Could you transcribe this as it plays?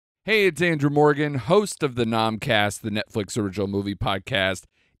Hey, it's Andrew Morgan, host of the Nomcast, the Netflix original movie podcast.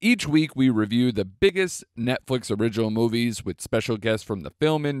 Each week, we review the biggest Netflix original movies with special guests from the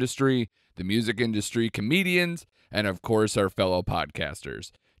film industry, the music industry, comedians, and of course, our fellow podcasters.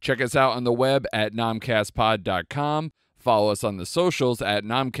 Check us out on the web at nomcastpod.com. Follow us on the socials at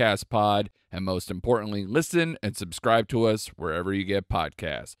nomcastpod, and most importantly, listen and subscribe to us wherever you get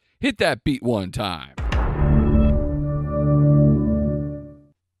podcasts. Hit that beat one time.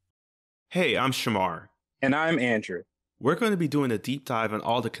 Hey, I'm Shamar. And I'm Andrew. We're going to be doing a deep dive on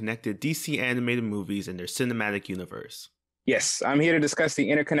all the connected DC animated movies and their cinematic universe. Yes, I'm here to discuss the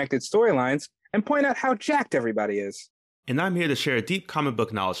interconnected storylines and point out how jacked everybody is. And I'm here to share deep comic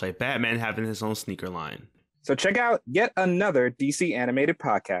book knowledge like Batman having his own sneaker line. So check out yet another DC animated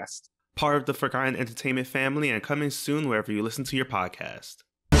podcast. Part of the Forgotten Entertainment family and coming soon wherever you listen to your podcast.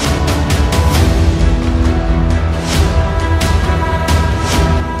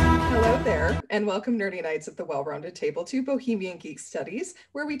 Hello there, and welcome Nerdy Knights at the Well-Rounded Table to Bohemian Geek Studies,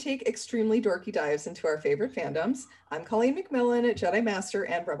 where we take extremely dorky dives into our favorite fandoms. I'm Colleen McMillan, Jedi Master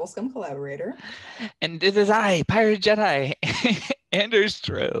and Rebel Scum collaborator. And it is I, Pirate Jedi, Anders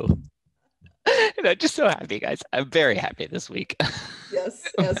True. And I'm just so happy, guys. I'm very happy this week. Yes,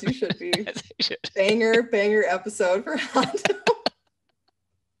 as you should be. As you should. Banger episode for Hondo.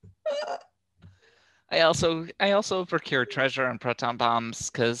 I also procure treasure and proton bombs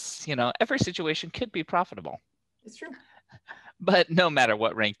because, every situation could be profitable. It's true. But no matter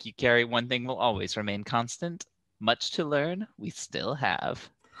what rank you carry, one thing will always remain constant. Much to learn, we still have.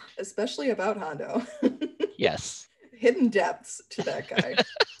 Especially about Hondo. Yes. Hidden depths to that guy.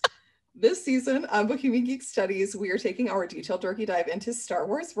 This season on Bohemian Geek Studies, we are taking our detailed dorky dive into Star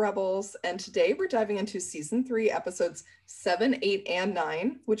Wars Rebels, and today we're diving into Season 3, Episodes 7, 8, and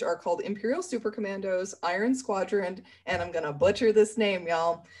 9, which are called Imperial Supercommandos, Iron Squadron, and I'm going to butcher this name,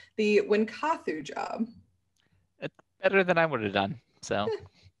 y'all, the Wynkahthu Job. It's better than I would have done, so.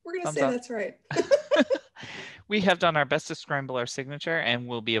 We're going to say that's right. We have done our best to scramble our signature, and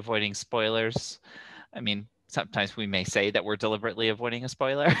we'll be avoiding spoilers. I mean, sometimes we may say that we're deliberately avoiding a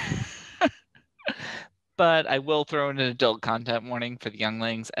spoiler. But I will throw in an adult content warning for the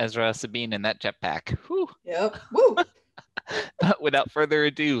younglings, Ezra, Sabine, and that jetpack. Whew. Yep. Woo! But without further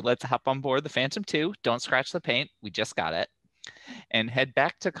ado, let's hop on board the Phantom 2. Don't scratch the paint. We just got it. And head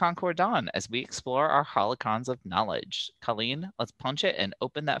back to Concord Dawn as we explore our holocrons of knowledge. Colleen, let's punch it and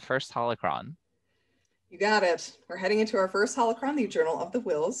open that first holocron. You got it. We're heading into our first holocron, the Journal of the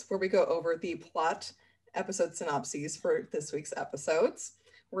Wills, where we go over the plot episode synopses for this week's episodes.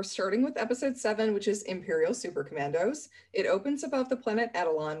 We're starting with episode 7, which is Imperial Supercommandos. It opens above the planet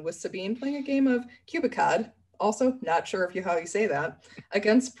Adelon with Sabine playing a game of Cubicad, also not sure how you say that,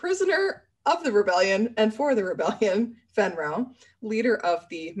 against prisoner of the rebellion and for the rebellion, Fenrau, leader of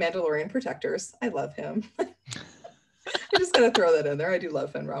the Mandalorian Protectors. I love him. I just gotta throw that in there. I do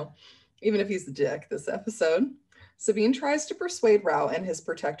love Fenrau, even if he's the dick this episode. Sabine tries to persuade Rao and his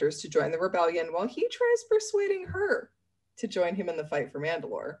protectors to join the rebellion while he tries persuading her to join him in the fight for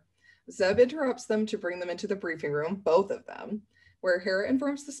Mandalore. Zeb interrupts them to bring them into the briefing room, both of them, where Hera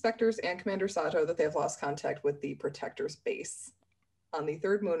informs the Spectres and Commander Sato that they have lost contact with the Protectors base on the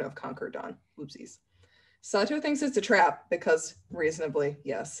third moon of Concord Dawn. Oopsies. Sato thinks it's a trap because, reasonably,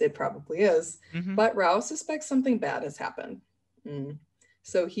 yes, it probably is, but Rao suspects something bad has happened.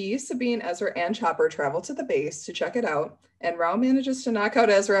 So he, Sabine, Ezra, and Chopper travel to the base to check it out, and Rao manages to knock out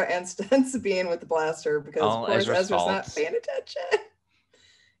Ezra and stun Sabine with the blaster because, of course, Ezra's not paying attention.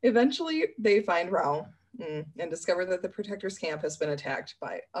 Eventually, they find Rao and discover that the Protector's camp has been attacked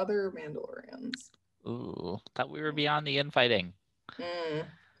by other Mandalorians. Ooh, thought we were beyond the infighting.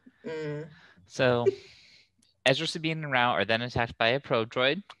 So, Ezra, Sabine, and Rao are then attacked by a probe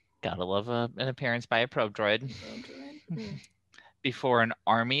droid. Gotta love an appearance by a probe droid. Before an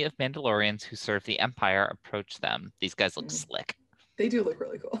army of Mandalorians who serve the Empire approach them. These guys look slick. They do look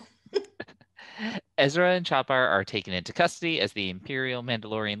really cool. Ezra and Chopper are taken into custody as the Imperial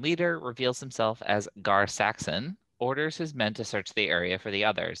Mandalorian leader reveals himself as Gar Saxon, orders his men to search the area for the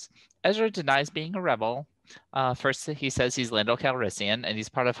others. Ezra denies being a rebel. First, he says he's Lando Calrissian and he's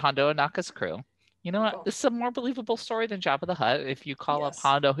part of Hondo Anaka's crew. You know what? This is a more believable story than Jabba the Hutt. If you call up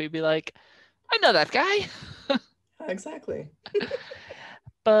Hondo, he'd be like, I know that guy. Exactly.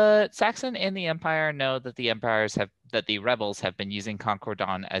 But Saxon and the Empire know that the rebels have been using Concord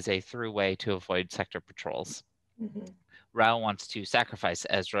Dawn as a throughway to avoid sector patrols. Rao wants to sacrifice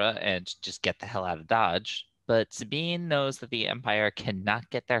Ezra and just get the hell out of Dodge, but Sabine knows that the Empire cannot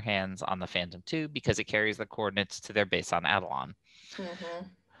get their hands on the Phantom 2 because it carries the coordinates to their base on Adelon.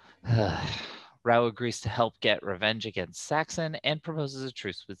 Rao agrees to help get revenge against Saxon and proposes a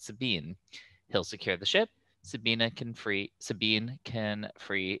truce with Sabine. He'll secure the ship. Sabine can free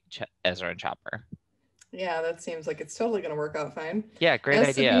Ezra and Chopper. Yeah, that seems like it's totally going to work out fine. Yeah, great As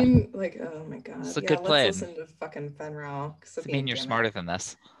idea. Sabine, like, oh my god. It's a yeah, good plan. let's listen to fucking Fenrau. Sabine, you're smarter than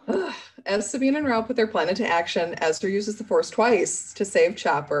this. As Sabine and Rao put their plan into action, Ezra uses the Force twice to save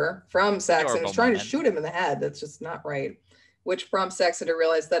Chopper from Saxon, who's trying to shoot him in the head. That's just not right. Which prompts Saxon to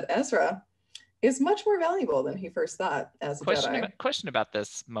realize that Ezra is much more valuable than he first thought as a Jedi. Question about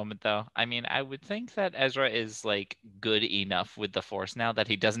this moment, though. I mean, I would think that Ezra is like good enough with the Force now that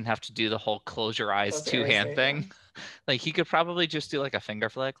he doesn't have to do the whole close your eyes two-hand thing. Yeah. Like he could probably just do like a finger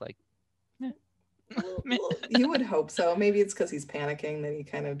flick, like. Well, you would hope so. Maybe it's because he's panicking that he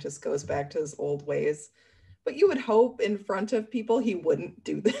kind of just goes back to his old ways. But you would hope in front of people he wouldn't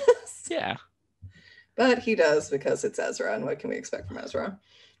do this. Yeah. But he does because it's Ezra, and what can we expect from Ezra?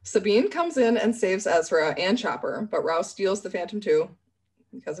 Sabine comes in and saves Ezra and Chopper, but Rao steals the Phantom 2,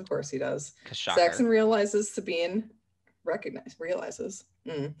 because of course he does. Saxon realizes Sabine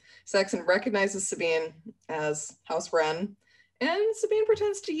Saxon recognizes Sabine as House Wren, and Sabine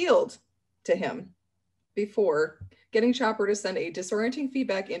pretends to yield to him before getting Chopper to send a disorienting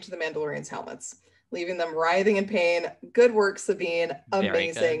feedback into the Mandalorians' helmets, leaving them writhing in pain. Good work, Sabine.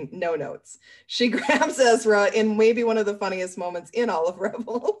 Amazing. No notes. She grabs Ezra in maybe one of the funniest moments in all of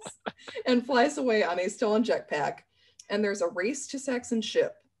Rebels and flies away on a stolen jetpack. And there's a race to Saxon's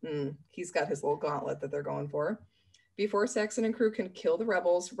ship. He's got his little gauntlet that they're going for. Before Saxon and crew can kill the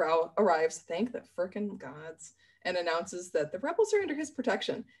rebels, Rao arrives, thank the frickin' gods, and announces that the rebels are under his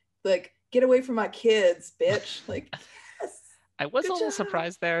protection. Like, get away from my kids, bitch. Like, yes. I was a little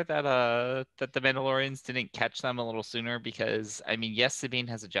surprised there that that the Mandalorians didn't catch them a little sooner because, I mean, yes, Sabine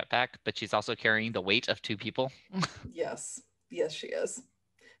has a jetpack, but she's also carrying the weight of 2 people. Yes, she is.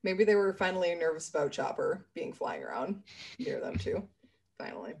 Maybe they were finally nervous about Chopper being flying around near them too.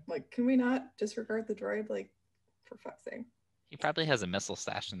 Finally, like, can we not disregard the droid? Like, for fuck's sake. He probably has a missile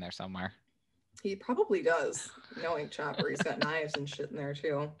stashed in there somewhere. He probably does, knowing Chopper. He's got knives and shit in there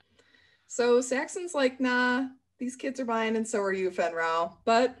too. So Saxon's like, nah. These kids are mine, and so are you, Fenrau.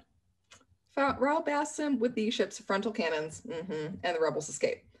 But Rao basts him with the ship's frontal cannons, and the rebels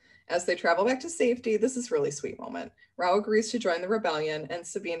escape. As they travel back to safety, this is a really sweet moment. Rao agrees to join the rebellion, and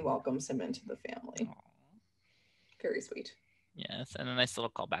Sabine welcomes him into the family. Aww. Very sweet. Yes, and a nice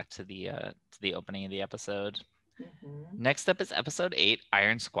little callback to the opening of the episode. Next up is episode 8,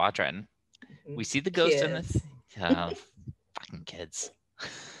 Iron Squadron. We see the ghost in this. Fucking kids.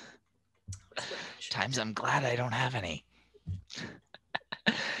 Times I'm glad I don't have any.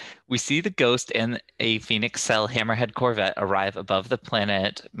 We see the Ghost and a Phoenix Cell Hammerhead Corvette arrive above the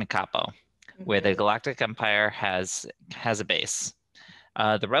planet Mykapo, where the Galactic Empire has a base.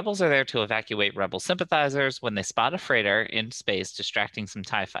 The rebels are there to evacuate rebel sympathizers when they spot a freighter in space distracting some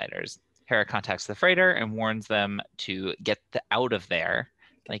TIE fighters. Hera contacts the freighter and warns them to get out of there.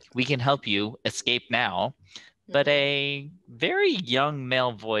 Like, we can help you escape now. But a very young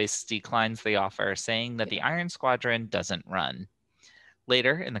male voice declines the offer, saying that the Iron Squadron doesn't run.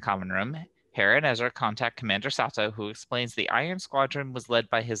 Later, in the common room, Hera and Ezra contact Commander Sato, who explains the Iron Squadron was led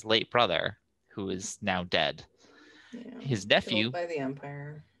by his late brother, who is now dead. Yeah, his nephew, killed by the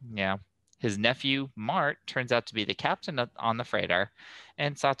Empire. Yeah. His nephew, Mart, turns out to be the captain on the freighter,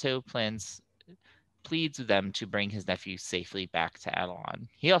 and Sato pleads with them to bring his nephew safely back to Adelon.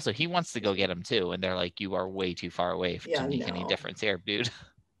 He wants to go get him too, and they're like, you are way too far away to make any difference here, dude.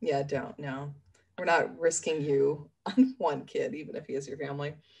 Yeah, no. We're not risking you on one kid, even if he is your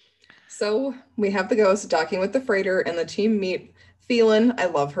family. So we have the Ghost docking with the freighter, and the team meet Phelan. I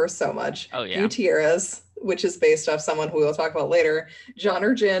love her so much. Oh, yeah. Gutierrez, which is based off someone who we'll talk about later, John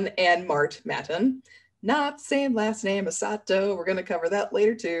Ergin, and Mart Matten. Not the same last name as Sato. We're going to cover that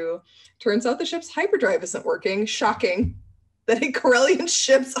later too. Turns out the ship's hyperdrive isn't working. Shocking that a Corellian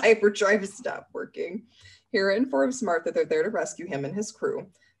ship's hyperdrive is not working. Hera informs Mart that they're there to rescue him and his crew,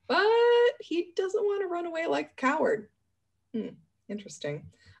 but he doesn't want to run away like a coward. Interesting.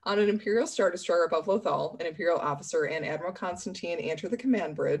 On an Imperial Star Destroyer above Lothal, an Imperial officer and Admiral Constantine enter the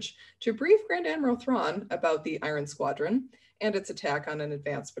command bridge to brief Grand Admiral Thrawn about the Iron Squadron and its attack on an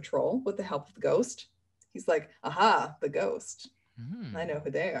advanced patrol with the help of the Ghost. He's like, aha, the Ghost. I know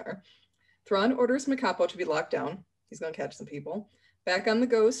who they are. Thrawn orders Mykapo to be locked down. He's going to catch some people. Back on the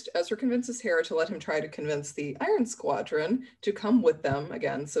Ghost, Ezra convinces Hera to let him try to convince the Iron Squadron to come with them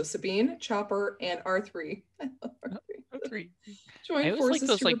again. So Sabine, Chopper, and R3. I love R3. Join forces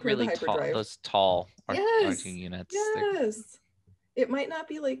those to like repair really the hyperdrive. those tall yes, R2 units. Yes. It might not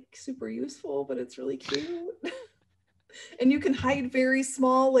be like super useful, but it's really cute. And you can hide very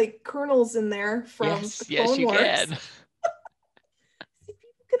small, like, kernels in there from the Clone you Wars. can. See,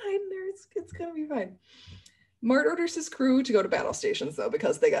 people can hide in there. It's gonna be fine. Mart orders his crew to go to battle stations, though,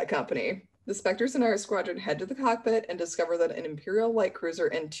 because they got company. The Spectres and our squadron head to the cockpit and discover that an Imperial light cruiser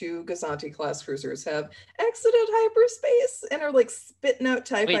and 2 Gazanti-class cruisers have exited hyperspace and are, like, spitting out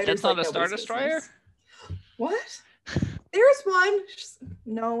TIE Wait, fighters. that's not like a Star nobody's Destroyer? business. What? There's one.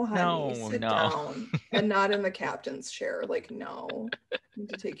 No, honey, No, sit no. down. And not in the captain's chair. Like, no. I need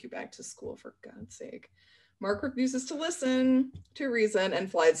to take you back to school, for God's sake. Mark refuses to listen to reason and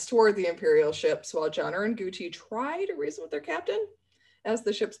flies toward the Imperial ships while Johnner and Gucci try to reason with their captain as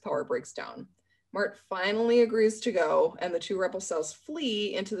the ship's power breaks down. Mart finally agrees to go, and the 2 rebel cells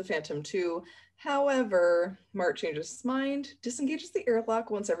flee into the Phantom 2. However, Mart changes his mind, disengages the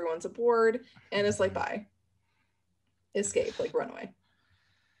airlock once everyone's aboard, and is like, bye. Escape, like, run away.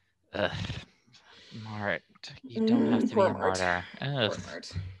 Ugh. Mart, you don't have to be a martyr. Poor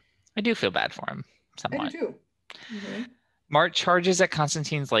Mart. I do feel bad for him, somewhat. I do too. Mm-hmm. Mart charges at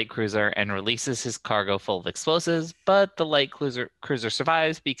Constantine's light cruiser and releases his cargo full of explosives, but the light cruiser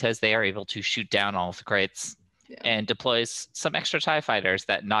survives because they are able to shoot down all of the crates and deploys some extra TIE fighters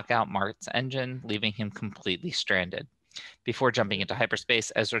that knock out Mart's engine, leaving him completely stranded. Before jumping into hyperspace,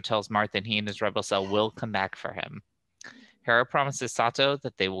 Ezra tells Mart that he and his rebel cell will come back for him. Hera promises Sato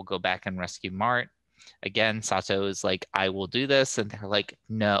that they will go back and rescue Mart. Again, Sato is like, I will do this. And they're like,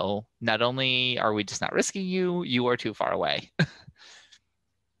 no, not only are we just not risking you, you are too far away.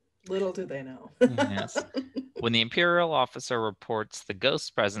 Little do they know. Yes. When the Imperial officer reports the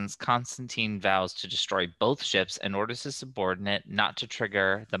ghost's presence, Constantine vows to destroy both ships and orders his subordinate not to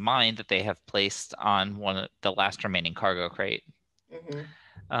trigger the mine that they have placed on the last remaining cargo crate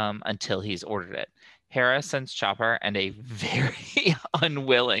until he's ordered it. Hera sends Chopper and a very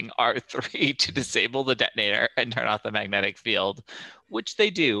unwilling R3 to disable the detonator and turn off the magnetic field, which they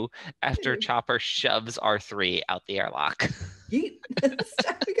do after Chopper shoves R3 out the airlock. Yeet. It's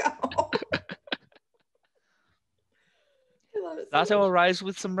time to go. I love it. Sato arrives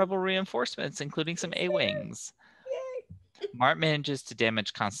with some rebel reinforcements, including some A-Wings. Mart manages to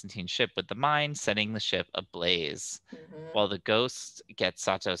damage Constantine's ship with the mine, setting the ship ablaze. While the Ghost gets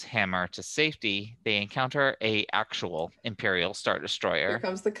Sato's hammer to safety, they encounter a actual Imperial Star Destroyer. Here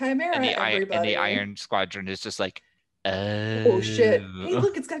comes the Chimera, and everybody. the Iron Squadron is just like, oh shit. Hey,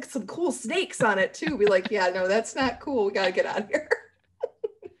 look, it's got some cool snakes on it too. Be like, yeah, no, that's not cool. We gotta get out of here.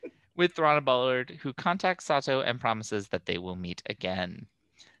 With Thrawn aboard, who contacts Sato and promises that they will meet again.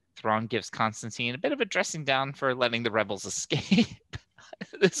 Thrawn gives Constantine a bit of a dressing down for letting the rebels escape.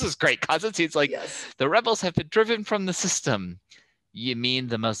 This is great. Constantine's like, the rebels have been driven from the system. You mean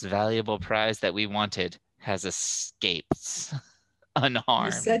the most valuable prize that we wanted has escaped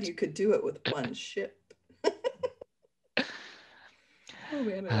unharmed? You said you could do it with one ship. Oh,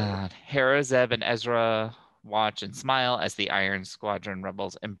 man. Hera, Zeb, and Ezra watch and smile as the Iron Squadron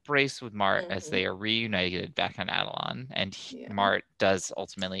rebels embrace with Mart as they are reunited back on Adelon, and Mart does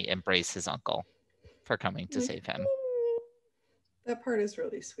ultimately embrace his uncle for coming to save him. That part is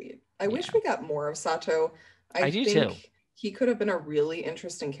really sweet. I wish we got more of Sato. I do think too. He could have been a really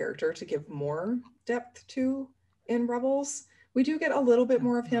interesting character to give more depth to in Rebels. We do get a little bit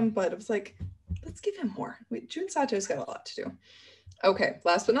more of him, but it was like, let's give him more. Jun Sato's got a lot to do. Okay,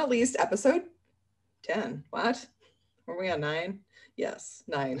 last but not least, episode 10. What? Were we on 9? Yes,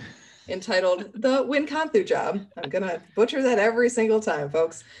 9. Entitled The Wynkahthu Job. I'm going to butcher that every single time,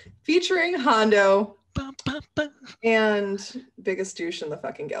 folks. Featuring Hondo and biggest douche in the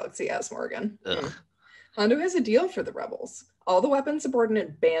fucking galaxy, as Morgan. Hondo has a deal for the rebels. All the weapons aboard an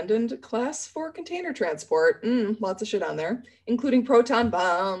abandoned class 4 container transport. Lots of shit on there, including proton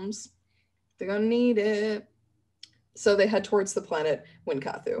bombs. They're going to need it. So they head towards the planet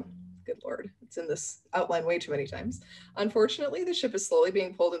Wynkahthu. Good Lord. It's in this outline way too many times. Unfortunately, the ship is slowly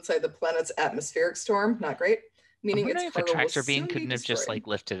being pulled inside the planet's atmospheric storm. Not great. Meaning its if a cargo tractor will beam soon be couldn't have just destroyed. like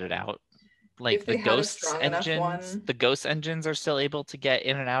lifted it out. Like If the they had a ghost strong enough engines, one. the ghost engines are still able to get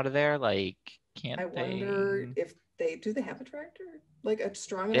in and out of there. Like, can't I wonder if they have a tractor? Like a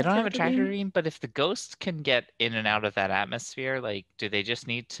strong enough They don't have a tractor beam? beam, but if the ghost can get in and out of that atmosphere, like, do they just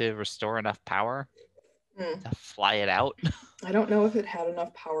need to restore enough power to fly it out? I don't know if it had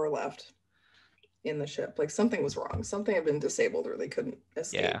enough power left in the ship. Like something was wrong. Something had been disabled or they couldn't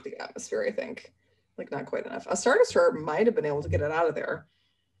escape the atmosphere, I think. Like not quite enough. A Star Destroyer might have been able to get it out of there.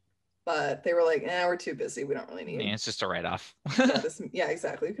 But they were like, we're too busy. We don't really need it. It's just a write-off. Yeah,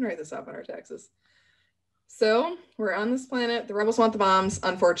 exactly. We can write this off on our taxes. So we're on this planet. The rebels want the bombs.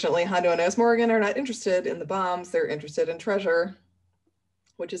 Unfortunately, Hondo and Morgan are not interested in the bombs. They're interested in treasure,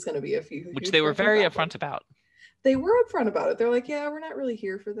 which is going to be a few. Which they were very upfront about. They were upfront about it. They're like, yeah, we're not really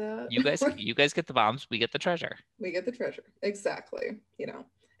here for that. You guys get the bombs, we get the treasure. We get the treasure. Exactly.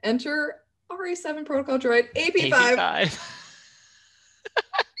 Enter RA7 protocol droid AP5. AP5.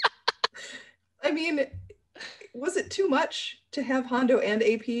 I mean, was it too much to have Hondo and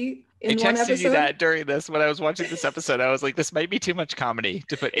AP in I one texted episode? you that during this when I was watching this episode. I was like, this might be too much comedy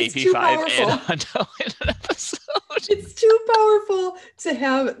to put It's too AP5 and powerful. Hondo in an episode. It's too powerful to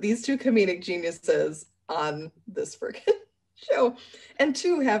have these two comedic geniuses on this freaking show. And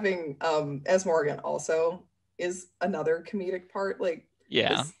two, having as Morgan also is another comedic part. Like,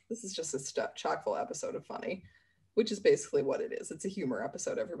 Yeah. this is just a chock full episode of funny, which is basically what it is. It's a humor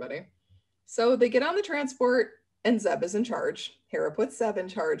episode, everybody. So they get on the transport and Zeb is in charge. Hera puts Zeb in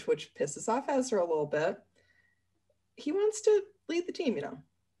charge, which pisses off Ezra a little bit. He wants to lead the team,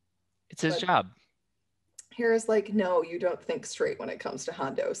 It's his But- job. Hera's like, no, you don't think straight when it comes to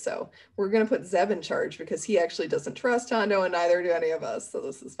Hondo. So we're going to put Zeb in charge because he actually doesn't trust Hondo and neither do any of us. So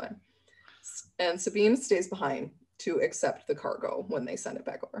this is fine. And Sabine stays behind to accept the cargo when they send it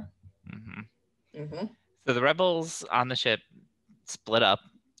back over. So the rebels on the ship split up.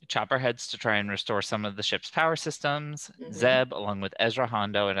 Chopper heads to try and restore some of the ship's power systems. Zeb, along with Ezra,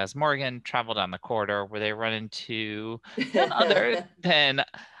 Hondo, and as Morgan, travel down the corridor where they run into none other than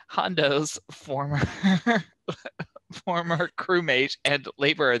Hondo's former crewmate and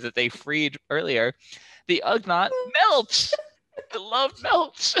laborer that they freed earlier, the Ugnaught Melch. I love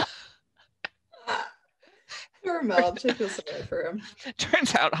Melch. Poor Melch, I feel sorry for him.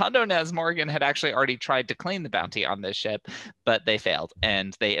 Turns out Hondo and as Morgan had actually already tried to claim the bounty on this ship, but they failed,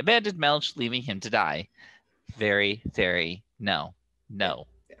 and they abandoned Melch, leaving him to die. Very, very no. Yeah.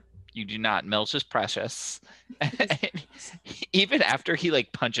 You do not. Melch is precious. Even after he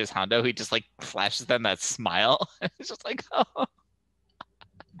like punches Hondo, he just like flashes them that smile. It's just like, oh.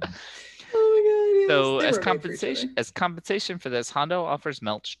 Oh my god. Yes. So They as were made for each other. compensation for this, Hondo offers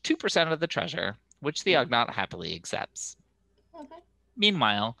Melch 2% of the treasure, which the Ugnaught happily accepts. Okay.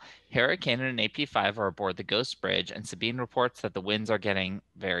 Meanwhile, Hera, Kanan, and AP5 are aboard the Ghost Bridge, and Sabine reports that the winds are getting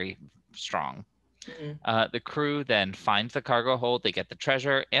very strong. The crew then finds the cargo hold, they get the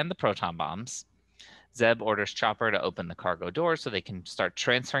treasure and the proton bombs. Zeb orders Chopper to open the cargo door so they can start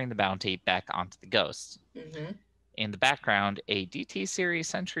transferring the bounty back onto the Ghost. In the background, a DT series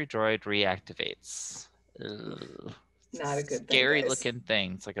sentry droid reactivates. Ugh. Not a good thing, Scary guys. looking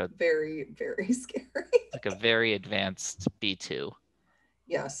thing. It's like a Very, very scary. very advanced B2.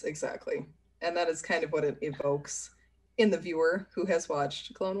 Yes, exactly. And that is kind of what it evokes in the viewer who has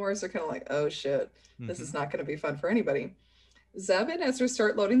watched Clone Wars. They're kind of like, oh shit, this is not going to be fun for anybody. Zeb and Ezra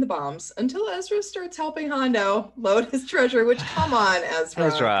start loading the bombs until Ezra starts helping Hondo load his treasure, which, come on, Ezra.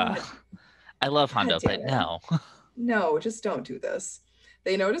 Ezra. I love Hondo, damn but it. no. No, just don't do this.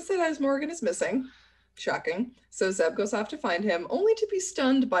 They notice that as Morgan is missing. Shocking. So Zeb goes off to find him, only to be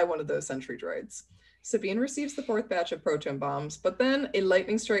stunned by one of those sentry droids. Sabine receives the fourth batch of proton bombs, but then a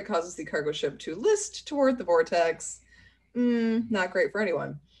lightning strike causes the cargo ship to list toward the vortex. Not great for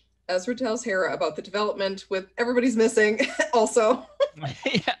anyone. Ezra tells Hera about the development with everybody's missing. Also,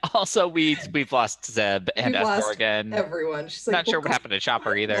 Also, we've lost Zeb and We've lost Morgan. everyone. She's like, Not sure "Well, what happened to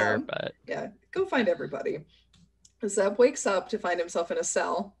Chopper either, them." but Yeah, go find everybody. Zeb wakes up to find himself in a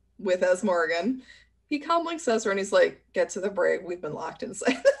cell with Ez Morgan. He calmly says her and he's like, get to the brig. We've been locked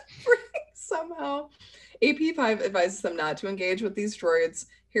inside the brig somehow. AP5 advises them not to engage with these droids.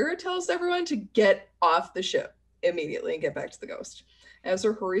 Hera tells everyone to get off the ship immediately and get back to the Ghost.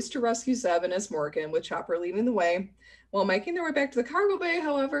 Ezra hurries to rescue Zeb and Ez Morgan, with Chopper leading the way. While making their way back to the cargo bay,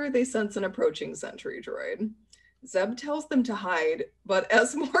 however, they sense an approaching sentry droid. Zeb tells them to hide, but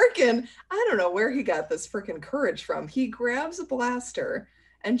Ez Morgan, I don't know where he got this freaking courage from. He grabs a blaster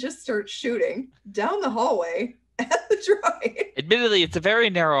and just starts shooting down the hallway at the droid. admittedly, it's a very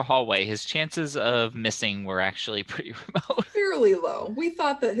narrow hallway. His chances of missing were actually pretty remote. Fairly low. We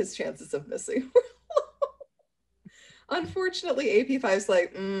thought that his chances of missing were low. Unfortunately, AP5's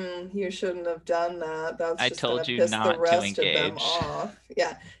like, you shouldn't have done that. That's I just told gonna you piss not the to rest of them engage." off.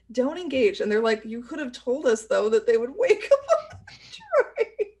 Yeah, don't engage. And they're like, you could have told us though that they would wake up on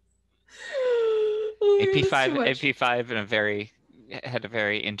the droid. Oh, man, it's too AP5 much. AP5 had a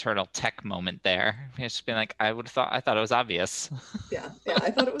very internal tech moment there. He's just been like, I thought it was obvious. Yeah,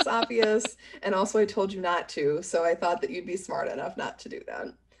 I thought it was obvious. And also I told you not to. So I thought that you'd be smart enough not to do that.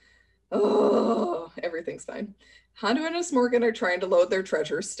 Oh, everything's fine. Hondo and Ez Morgan are trying to load their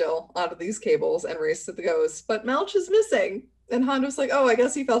treasure still onto these cables and race to the Ghost, but Melch is missing. And Hondo's like, oh, I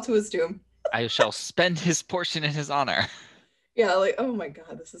guess he fell to his doom. I shall spend his portion in his honor. Yeah, like, oh my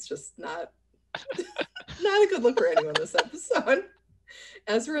God, this is just not a good look for anyone this episode.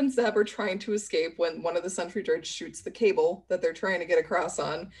 Ezra and Zeb are trying to escape when one of the sentry droids shoots the cable that they're trying to get across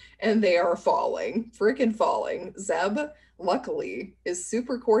on, and they are falling, freaking falling. Zeb, luckily, is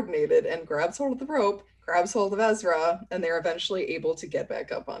super coordinated and grabs hold of the rope, grabs hold of Ezra, and they're eventually able to get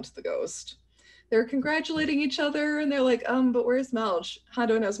back up onto the Ghost. They're congratulating each other, and they're like, but where's Melch?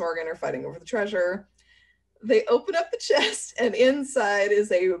 Hondo and Morgan are fighting over the treasure. They open up the chest, and inside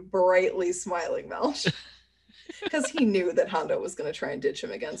is a brightly smiling Melch. Because he knew that Hondo was going to try and ditch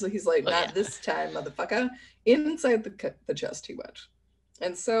him again. So he's like, not this time, motherfucker. Inside the chest he went.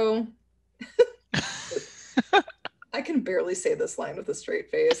 And so I can barely say this line with a straight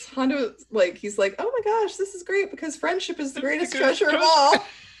face. Hondo, like, he's like, oh my gosh, this is great because friendship is the greatest treasure of all.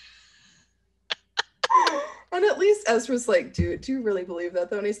 And at least Ezra's like, do you really believe that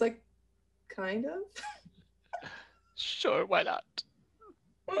though? And he's like, kind of. Sure, why not?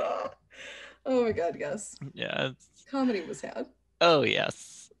 Oh my god, yes. Yeah. Comedy was had. Oh,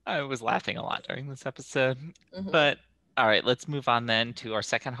 yes. I was laughing a lot during this episode. Mm-hmm. But, all right, let's move on then to our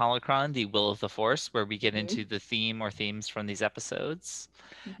second holocron, the Will of the Force, where we get into the theme or themes from these episodes.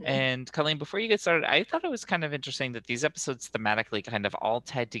 And Colleen, before you get started, I thought it was kind of interesting that these episodes thematically kind of all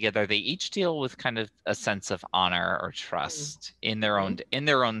tied together. They each deal with kind of a sense of honor or trust in their own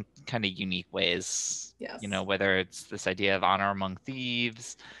kind of unique ways. Yes. You know, whether it's this idea of honor among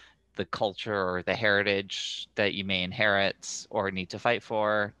thieves, the culture or the heritage that you may inherit or need to fight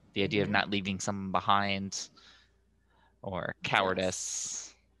for, the idea of not leaving someone behind, or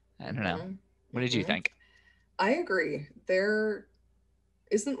cowardice. Yes. I don't know. What did you think? I agree. There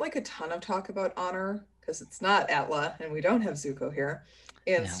isn't like a ton of talk about honor because it's not Atla and we don't have Zuko here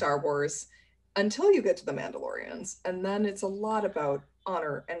in Star Wars until you get to the Mandalorians. And then it's a lot about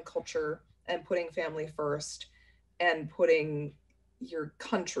honor and culture and putting family first and putting your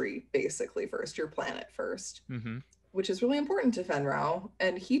country basically first, your planet first, which is really important to Fen Rao.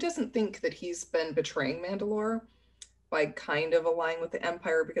 And he doesn't think that he's been betraying Mandalore by kind of aligning with the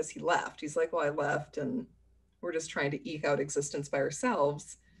Empire because he left. He's like, well, I left and we're just trying to eke out existence by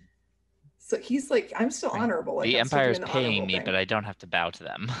ourselves. So he's like, I'm still honorable. Like, the I'm Empire is still doing the paying honorable me, thing. but I don't have to bow to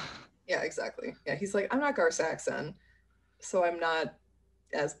them. Yeah, exactly. Yeah, he's like, I'm not Gar Saxon, so I'm not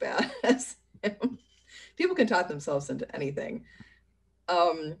as bad as him. People can talk themselves into anything.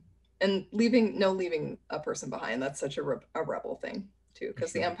 And leaving a person behind, that's such a rebel thing too,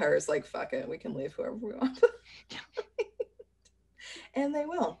 because the Empire is like, fuck it, we can leave whoever we want. And they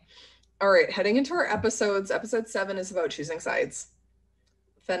will. All right, heading into our episodes. Episode 7 is about choosing sides.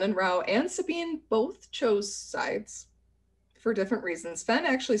 Fen and Rao and Sabine both chose sides for different reasons. Fen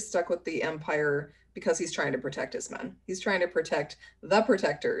actually stuck with the Empire because he's trying to protect his men. He's trying to protect the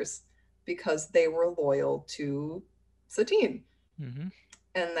protectors because they were loyal to Satine.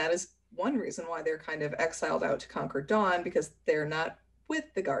 And that is one reason why they're kind of exiled out to conquer Dawn, because they're not with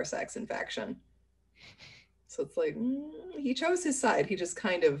the Gar Saxon faction. So it's like, he chose his side. He just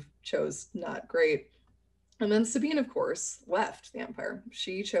kind of chose not great. And then Sabine, of course, left the Empire.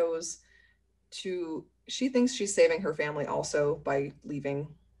 She chose to, she thinks she's saving her family also by leaving,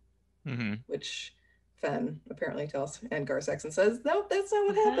 which Fen apparently tells, and Gar Saxon says, nope, that's not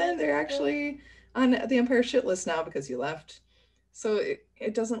what happened. They're actually on the Empire shit list now because you left. So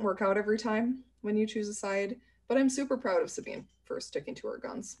it doesn't work out every time when you choose a side, but I'm super proud of Sabine for sticking to her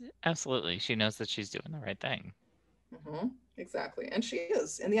guns. Absolutely. She knows that she's doing the right thing. Exactly. And she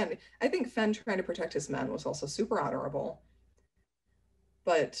is. In the end, I think Fen trying to protect his men was also super honorable.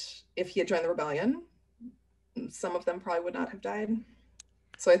 But if he had joined the rebellion, some of them probably would not have died.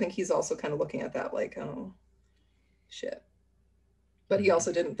 So I think he's also kind of looking at that like, oh, shit. But he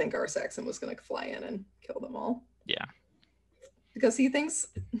also didn't think Gar Saxon was going to fly in and kill them all. Yeah. Because he thinks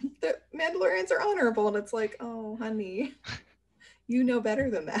that Mandalorians are honorable, and it's like, oh, honey, you know better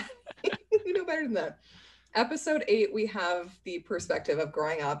than that. You know better than that. Episode 8, we have the perspective of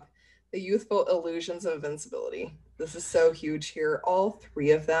growing up, the youthful illusions of invincibility. This is so huge here. All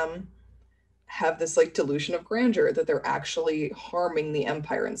 3 of them have this like delusion of grandeur that they're actually harming the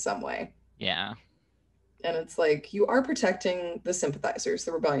Empire in some way. Yeah. And it's like, you are protecting the sympathizers,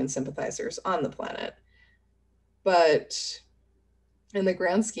 the rebellion sympathizers on the planet. But in the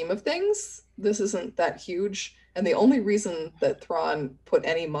grand scheme of things, this isn't that huge. And the only reason that Thrawn put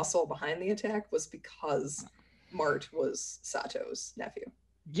any muscle behind the attack was because Mart was Sato's nephew.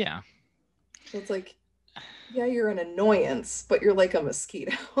 Yeah. So it's like, yeah, you're an annoyance, but you're like a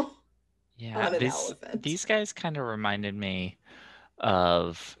mosquito on an elephant. These guys kind of reminded me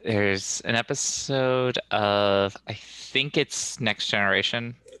of, there's an episode of, I think it's Next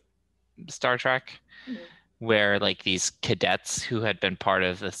Generation Star Trek, where like these cadets who had been part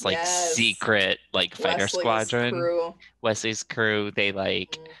of this like Yes. secret like fighter Wesley's squadron, crew. Wesley's crew, they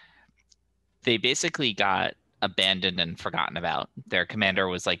like Mhm. they basically got abandoned and forgotten about. Their commander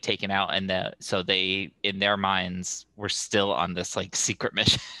was like taken out, and so they in their minds were still on this like secret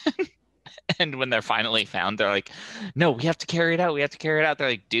mission. And when they're finally found, they're like, no, we have to carry it out. We have to carry it out. They're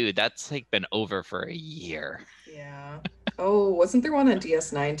like, dude, that's like been over for a year. Yeah. Oh, wasn't there one on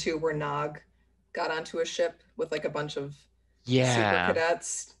DS9 too where Nog got onto a ship with like a bunch of super Yeah.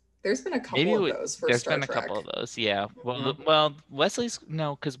 cadets? There's been a couple Maybe of those for there's Star been a Trek. couple of those. Yeah. Mhm. Well, Wesley's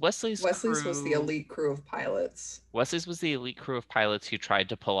no, because Wesley's Wesley's crew was the elite crew of pilots. Wesley's was the elite crew of pilots who tried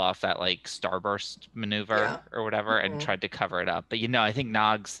to pull off that like starburst maneuver Yeah. or whatever and Mhm. tried to cover it up. But I think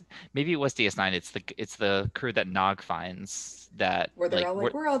Nog's maybe it was DS9. It's the crew that Nog finds that Where they're all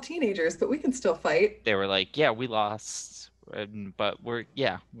like, we're all teenagers, but we can still fight. they were like, yeah, we lost, but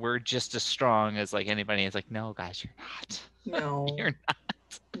we're just as strong as like anybody. It's like, no, guys, you're not. No. You're not.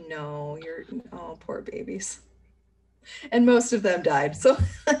 No, oh, poor babies. And most of them died. So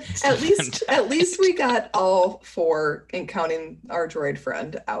at least we got all 4, and counting our droid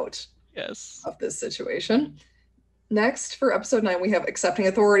friend, out Yes. of this situation. Next, for episode 9, we have accepting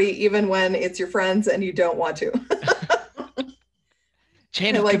authority even when it's your friends and you don't want to.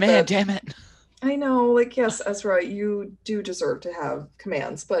 Chain of command, damn it. I know, like, yes, Ezra, you do deserve to have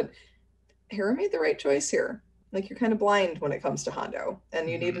commands, but Hera made the right choice here. Like, you're kind of blind when it comes to Hondo, and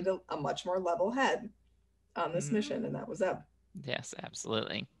you needed a much more level head on this mission, and that was Zeb. Yes,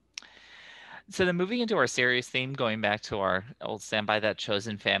 absolutely. So then moving into our series theme, going back to our old standby, that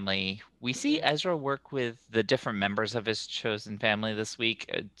chosen family, we see Ezra work with the different members of his chosen family this week,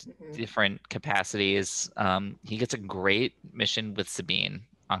 different capacities. He gets a great mission with Sabine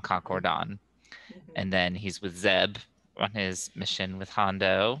on Concordan, and then he's with Zeb on his mission with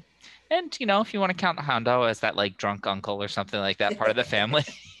Hondo. And, if you want to count Hondo as that like drunk uncle or something like that, part of the family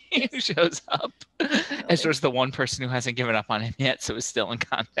who shows up. Ezra's the one person who hasn't given up on him yet, so is still in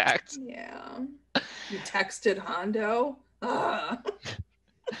contact. Yeah. You texted Hondo?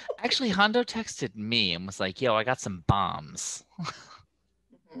 Actually, Hondo texted me and was like, yo, I got some bombs.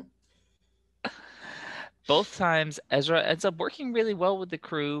 Both times, Ezra ends up working really well with the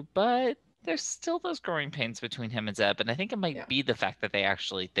crew, but there's still those growing pains between him and Zeb, and I think it might be the fact that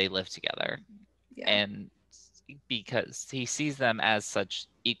they live together. Yeah. And because he sees them as such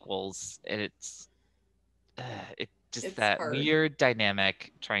equals, and it's that hard. Weird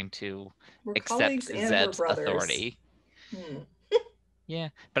dynamic trying to accept Zeb's authority. Yeah,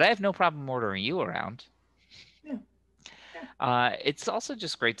 but I have no problem ordering you around. Yeah. It's also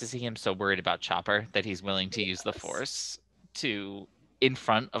just great to see him so worried about Chopper that he's willing to use the Force in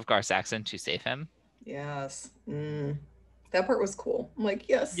front of Gar Saxon to save him. Yes. That part was cool. I'm like,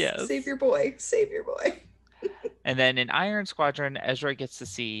 yes, save your boy. Save your boy. And then in Iron Squadron, Ezra gets to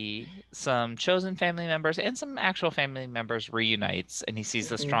see some chosen family members and some actual family members reunites, and he sees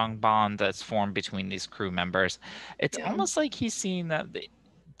the strong bond that's formed between these crew members. It's almost like he's seeing that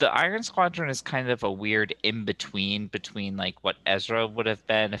the Iron Squadron is kind of a weird in-between between like what Ezra would have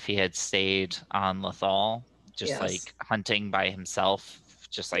been if he had stayed on Lothal, just like hunting by himself,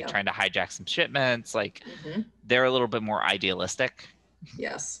 just like trying to hijack some shipments. Like they're a little bit more idealistic.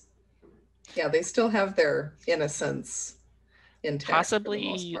 Yes. Yeah, they still have their innocence intact.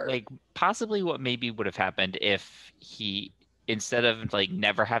 Possibly what maybe would have happened if he, instead of like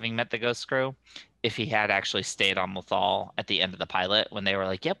never having met the Ghost Crew, if he had actually stayed on Lothal at the end of the pilot when they were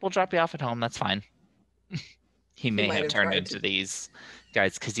like, yep, we'll drop you off at home, that's fine. he may have turned into these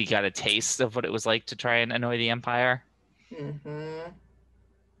guys because he got a taste of what it was like to try and annoy the Empire. And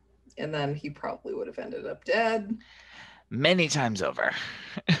then he probably would have ended up dead. Many times over.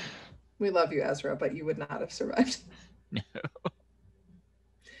 We love you, Ezra, but you would not have survived. No.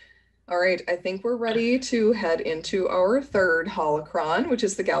 All right, I think we're ready to head into our third holocron, which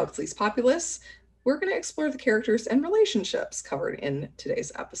is the Galaxy's Populace. We're going to explore the characters and relationships covered in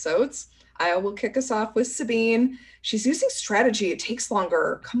today's episodes. I will kick us off with Sabine. She's using strategy. It takes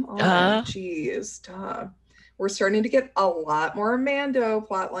longer. Come on, jeez. We're starting to get a lot more Mando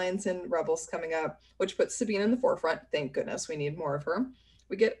plot lines and Rebels coming up, which puts Sabine in the forefront. Thank goodness, we need more of her.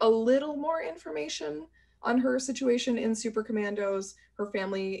 We get a little more information on her situation in Supercommandos. Her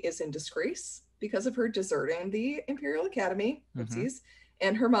family is in disgrace because of her deserting the Imperial Academy. Oopsies.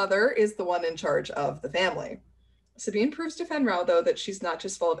 And her mother is the one in charge of the family. Sabine proves to Fenrau, though, that she's not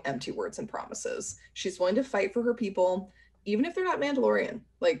just full of empty words and promises. She's willing to fight for her people, even if they're not Mandalorian.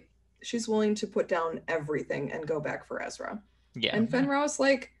 Like, she's willing to put down everything and go back for Ezra. Yeah. And Fenrau's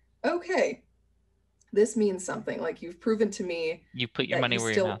like, okay. this means something. Like, you've proven to me You put your that money you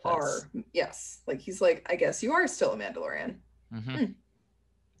where your still mouth are. is. Yes. Like, he's like, I guess you are still a Mandalorian. Mhm.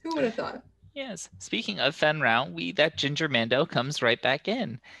 Who would have thought? Yes. Speaking of Fen Rao, that Ginger Mando comes right back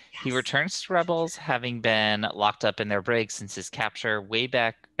in. He Yes. returns to Rebels, having been locked up in their brig since his capture way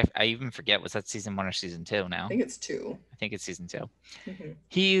back. I even forget, was that season 1 or season 2 now? I think it's 2. I think it's season 2. Mhm.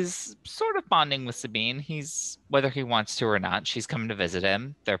 He's sort of bonding with Sabine. He's, whether he wants to or not, she's coming to visit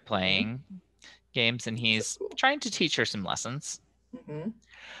him. They're playing games, and he's cool. trying to teach her some lessons. Mm-hmm.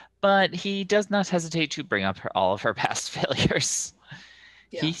 But he does not hesitate to bring up all of her past failures.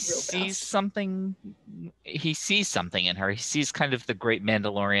 Yeah, He real sees fast. something. He sees something in her. He sees kind of the great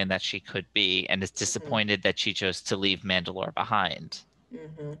Mandalorian that she could be, and is disappointed that she chose to leave Mandalore behind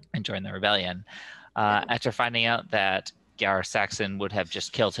and join the rebellion. After finding out that Gar Saxon would have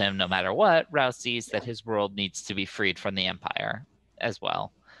just killed him no matter what, Rao sees that his world needs to be freed from the Empire as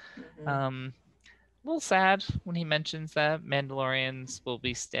well. A little sad when he mentions that Mandalorians will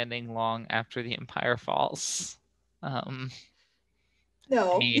be standing long after the Empire falls.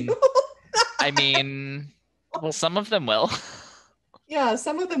 No. I mean, well, some of them will. Yeah,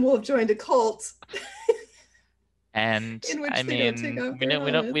 some of them will have joined a cult. And in which I they don't take mean, off we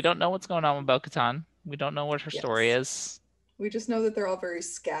their don't know what's going on with Bo-Katan. We don't know what her story is. We just know that they're all very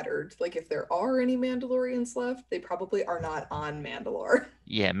scattered. Like, if there are any Mandalorians left, they probably are not on Mandalore.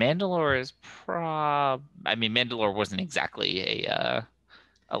 Yeah, Mandalore is Mandalore wasn't exactly a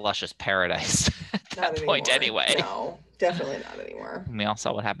luscious paradise at that point anyway. No, definitely not anymore. We all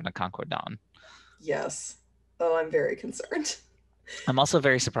saw what happened to Concord Dawn. Yes. Oh, I'm very concerned. I'm also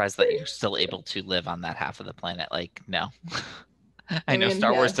very surprised that you're still able to live on that half of the planet. Like, no. I know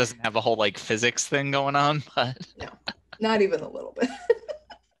Star Wars doesn't have a whole like physics thing going on, but no, not even a little bit.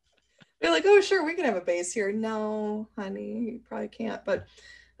 They're like, oh, sure, we can have a base here. No, honey, you probably can't. But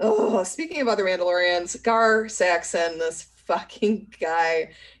speaking of other Mandalorians, Gar Saxon, this fucking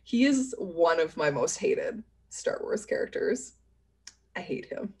guy, he is one of my most hated Star Wars characters. I hate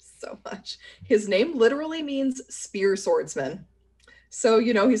him so much. His name literally means spear swordsman. So,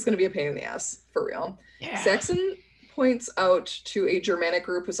 he's going to be a pain in the ass, for real. Yeah. Saxon points out to a Germanic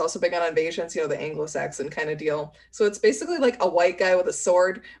group who's also big on invasions, the Anglo-Saxon kind of deal. So it's basically like a white guy with a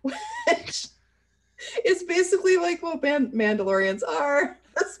sword, which is basically like what Mandalorians are,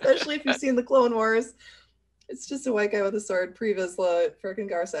 especially if you've seen the Clone Wars. It's just a white guy with a sword, pre-Vizsla, frickin'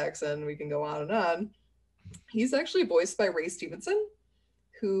 Gar Saxon. We can go on and on. He's actually voiced by Ray Stevenson,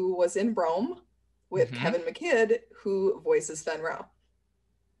 who was in Rome with Kevin McKidd, who voices Fen Rao.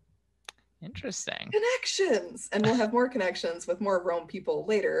 Interesting. Connections! And we'll have more connections with more Rome people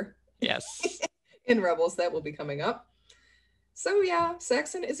later. Yes. In Rebels, that will be coming up. So yeah,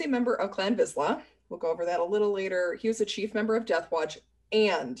 Saxon is a member of Clan Vizsla. We'll go over that a little later. He was a chief member of Death Watch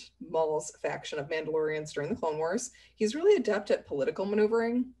and Maul's faction of Mandalorians during the Clone Wars. He's really adept at political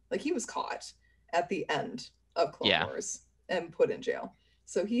maneuvering. Like, he was caught at the end of Clone Wars and put in jail.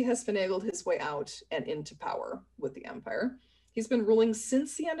 So he has finagled his way out and into power with the Empire. He's been ruling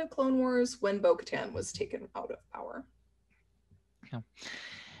since the end of Clone Wars, when Bo-Katan was taken out of power. Yeah.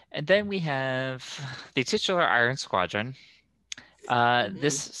 And then we have the titular Iron Squadron.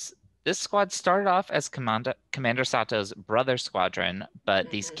 This squad started off as Commander Sato's brother squadron, but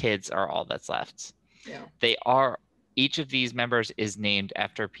these kids are all that's left. Yeah. Each of these members is named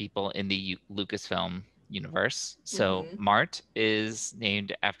after people in the Lucasfilm universe. So Mart is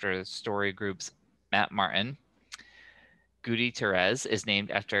named after story group's Matt Martin. Goody Therese is named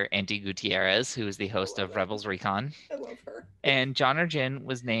after Auntie Gutierrez, who is the host of Rebels Recon. I love her. And John or Jin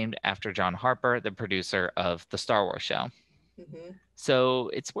was named after John Harper, the producer of the Star Wars show. So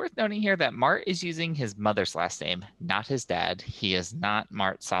it's worth noting here that Mart is using his mother's last name, not his dad. He is not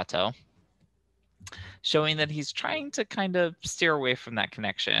Mart Sato, showing that he's trying to kind of steer away from that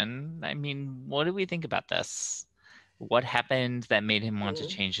connection. I mean, what do we think about this? What happened that made him want to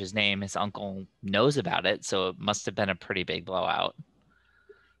change his name? His uncle knows about it, so it must have been a pretty big blowout.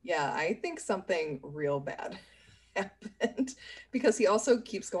 Yeah, I think something real bad happened, because he also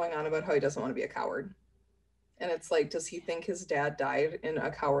keeps going on about how he doesn't want to be a coward. And it's like, does he think his dad died in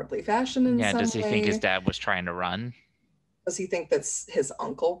a cowardly fashion in some way? Does he think his dad was trying to run? Does he think that his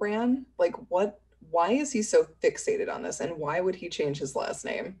uncle ran? Like, why is he so fixated on this? And why would he change his last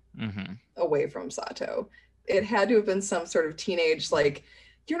name away from Sato? It had to have been some sort of teenage, like,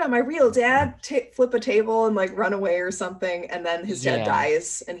 you're not my real dad, flip a table and like run away or something. And then his dad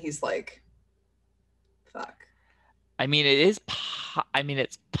dies and he's like, fuck. I mean, it's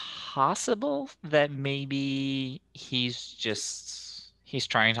possible that maybe he's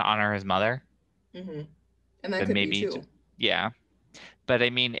trying to honor his mother. And that could be too. Yeah. But I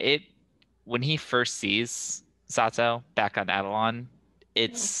mean, when he first sees Sato back on Adelon,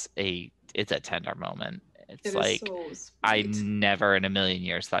 it's a tender moment. It's It like, is so I sweet. never in a million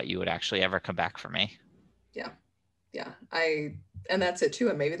years thought you would actually ever come back for me. Yeah, and that's it too.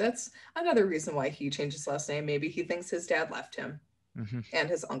 And maybe that's another reason why he changed his last name. Maybe he thinks his dad left him and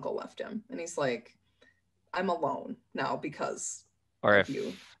his uncle left him. And he's like, I'm alone now because Or of if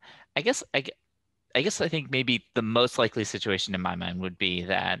you. I guess I think maybe the most likely situation in my mind would be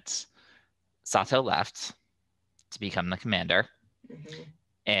that Sato left to become the commander Mhm.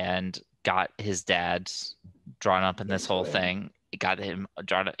 and got his dad drawn up in this Into whole it. thing. It got him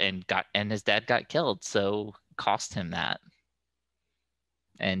drawn up and his dad got killed, so cost him that.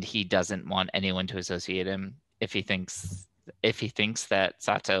 And he doesn't want anyone to associate him if he thinks that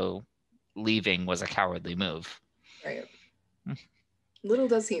Sato leaving was a cowardly move. Right. Little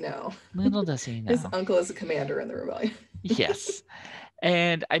does he know. Little does he know. His uncle is a commander in the rebellion. Yes.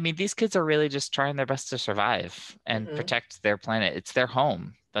 And I mean, these kids are really just trying their best to survive and Mhm. protect their planet. It's their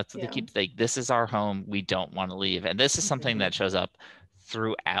home. That's what they Yeah. keep like, this is our home. We don't want to leave. And this is something Mhm. that shows up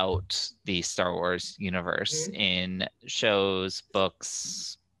throughout the Star Wars universe in shows,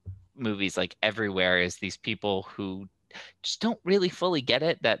 books, movies, like everywhere is these people who just don't really fully get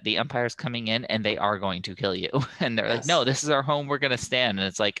it that the Empire's coming in and they are going to kill you. And they're like, Yes. no, this is our home. We're going to stand. And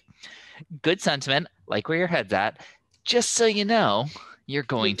it's like, good sentiment, like where your head's at. Just so you know, you're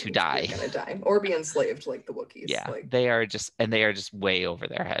going to die. You're gonna die or be enslaved like the Wookiees. Yeah, Like, they are just way over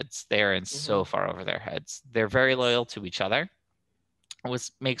their heads. They are in so far over their heads. They're very loyal to each other, which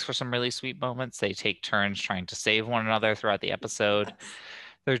makes for some really sweet moments. They take turns trying to save one another throughout the episode. yes.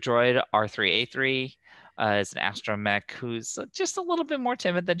 Their droid R3A3 is an astromech who's just a little bit more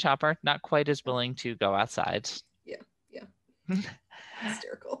timid than Chopper, not quite as willing to go outside. Yeah.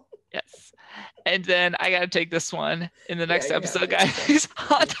 Hysterical. Yes. And then I gotta take this one in the next you have episode, to take guys.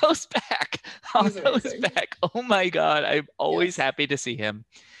 Hondo's back. He's Hondo's amazing. back. Oh my god, I'm always Yes. happy to see him.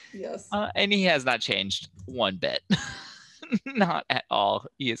 Yes. And he has not changed one bit. Not at all.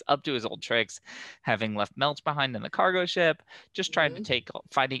 He is up to his old tricks, having left Melch behind in the cargo ship, just trying to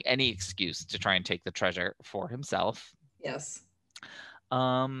finding any excuse to try and take the treasure for himself. Yes.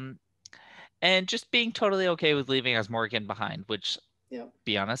 And just being totally okay with leaving as Morgan behind, which,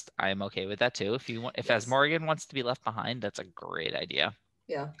 be honest, I'm okay with that too. If as Morgan wants to be left behind, that's a great idea.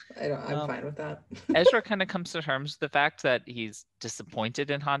 Yeah, I'm fine with that. Ezra kind of comes to terms with the fact that he's disappointed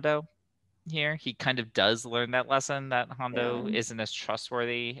in Hondo here. He kind of does learn that lesson that Hondo isn't as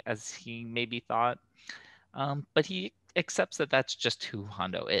trustworthy as he maybe thought. But he accepts that that's just who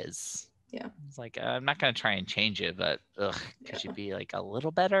Hondo is. Yeah. It's like, I'm not going to try and change it, but could you be like a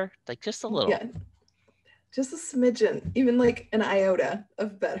little better? Like just a little. Yeah. Just a smidgen, even like an iota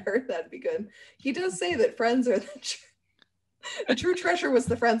of better. That'd be good. He does say that friends are the true treasure was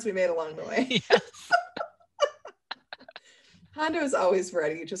the friends we made along the way. Yes. Hondo is always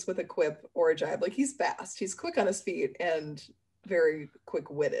ready, just with a quip or a jibe. Like, he's fast, he's quick on his feet, and very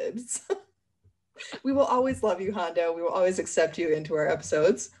quick-witted. So, we will always love you, Hondo. We will always accept you into our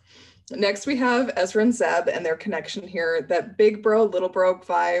episodes. Next, we have Ezra and Zeb and their connection here. That big bro, little bro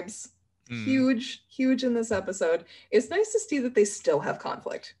vibes. Huge in this episode. It's nice to see that they still have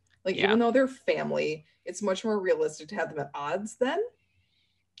conflict. Like, even though they're family, it's much more realistic to have them at odds then,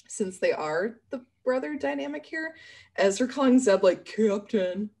 since they are the brother dynamic here. Ezra calling Zeb like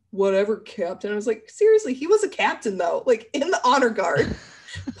captain, whatever captain. I was like, seriously, he was a captain though, like in the honor guard.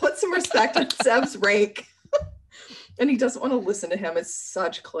 Put some respect on Zeb's rank. And he doesn't want to listen to him. It's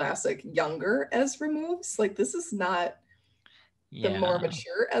such classic younger Ezra moves. Like, this is not the more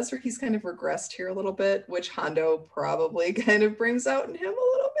mature Ezra. He's kind of regressed here a little bit, which Hondo probably kind of brings out in him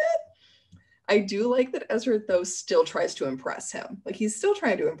a little bit. I do like that Ezra, though, still tries to impress him. Like, he's still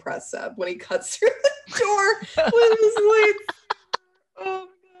trying to impress Zeb when he cuts through the door with his lights. Oh,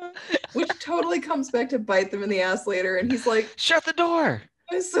 my God. Which totally comes back to bite them in the ass later. And he's like, shut the door.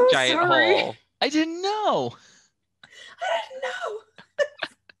 I'm so Giant sorry. hole. I didn't know.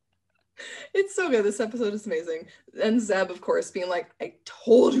 It's so good. This episode is amazing. And Zeb, of course, being like, I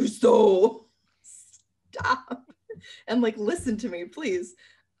told you so. Stop. And like, listen to me, please.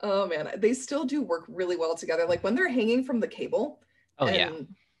 Oh man, they still do work really well together. Like when they're hanging from the cable.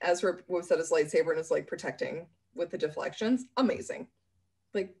 Ezra whips out his lightsaber and is like protecting with the deflections. Amazing.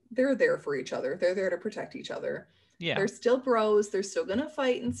 Like, they're there for each other. They're there to protect each other. Yeah. They're still bros. They're still gonna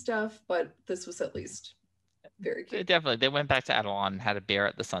fight and stuff, but this was at least very cute. Definitely. They went back to Adelon and had a beer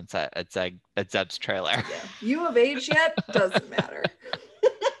at the sunset at Zeb's trailer. Yeah. You of age yet? Doesn't matter.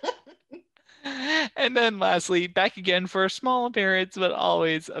 And then lastly, back again for a small appearance, but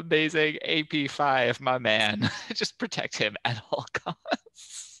always amazing, AP5, my man. Just protect him at all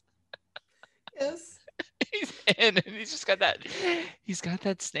costs. Yes. He's in, and he's got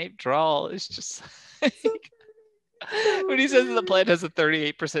that Snape drawl. It's just when he says the plan has a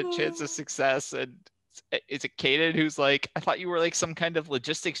 38% chance of success, and it's a Kaden who's like, I thought you were like some kind of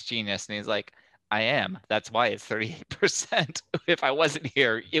logistics genius, and he's like, I am. That's why it's 38%. If I wasn't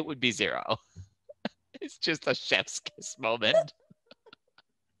here, it would be 0. It's just a chef's kiss moment.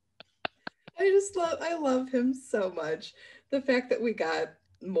 I love him so much. The fact that we got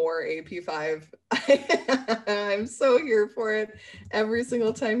more AP5, I'm so here for it. Every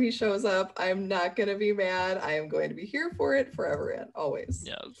single time he shows up, I'm not going to be mad. I am going to be here for it forever and always.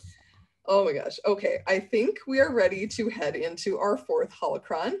 Yes. Oh my gosh. Okay. I think we are ready to head into our 4th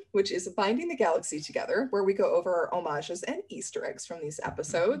holocron, which is Binding the Galaxy Together, where we go over our homages and Easter eggs from these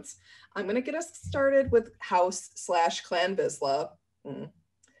episodes. I'm going to get us started with House/Clan Vizsla.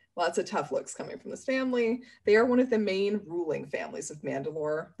 Lots of tough looks coming from this family. They are one of the main ruling families of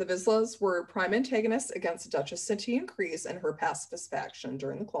Mandalore. The Vizslas were prime antagonists against Duchess Satine Kryze and her pacifist faction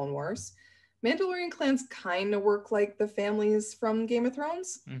during the Clone Wars. Mandalorian clans kind of work like the families from Game of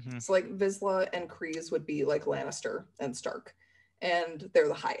Thrones. So like Vizsla and Kryze would be like Lannister and Stark. And they're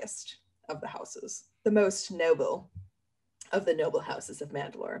the highest of the houses, the most noble of the noble houses of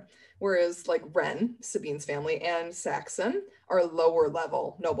Mandalore. Whereas like Ren, Sabine's family, and Saxon are lower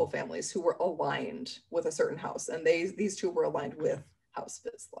level noble families who were aligned with a certain house. And these two were aligned with House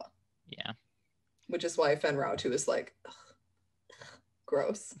Vizsla. Yeah. Which is why Fenrau too is like, ugh,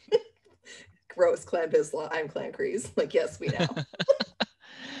 gross. Gross, Clan Vizsla, I'm Clan Kryze. Like, yes, we know.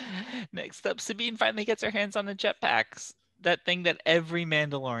 Next up, Sabine finally gets her hands on the jetpacks. That thing that every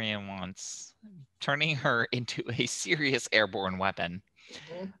Mandalorian wants, turning her into a serious airborne weapon.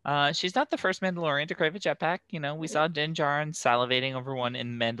 She's not the first Mandalorian to crave a jetpack. You know, we saw Din Djarin salivating over one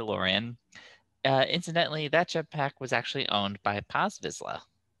in Mandalorian. Incidentally, that jetpack was actually owned by Paz Vizsla.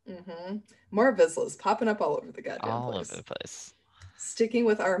 More Vizslas popping up all over the goddamn place. All over the place. Sticking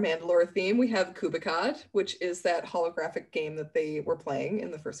with our Mandalore theme, we have Kubikad, which is that holographic game that they were playing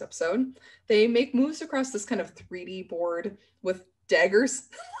in the first episode. They make moves across this kind of 3D board with daggers.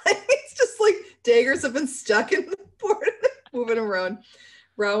 It's just like daggers have been stuck in the board, moving around.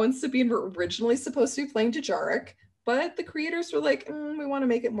 Rao and Sabine were originally supposed to be playing Dejarik, but the creators were like, we want to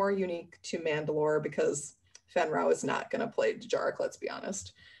make it more unique to Mandalore because Fenrau is not going to play Dejarik, let's be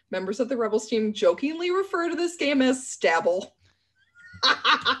honest. Members of the Rebels team jokingly refer to this game as Stabble.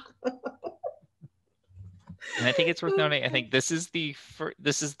 And I think it's worth noting, I think this is the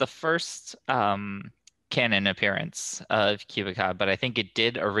first canon appearance of Kubikad, but I think it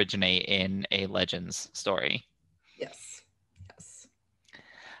did originate in a Legends story. Yes.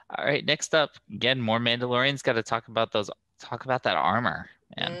 All right, next up, again, more Mandalorians. Got to talk about that armor,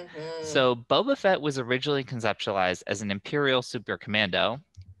 man. So Boba Fett was originally conceptualized as an Imperial Supercommando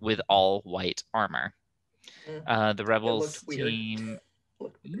with all white armor. The Rebels team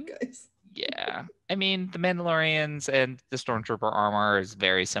looked weird, guys. Yeah, I mean, the Mandalorians and the Stormtrooper armor is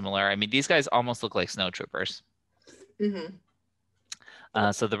very similar. I mean, these guys almost look like snowtroopers.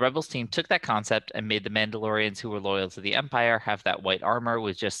 So the Rebels team took that concept and made the Mandalorians who were loyal to the Empire have that white armor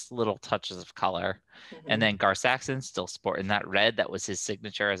with just little touches of color. And then Gar Saxon still sporting that red that was his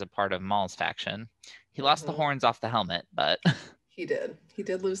signature as a part of Maul's faction. He lost the horns off the helmet, but he did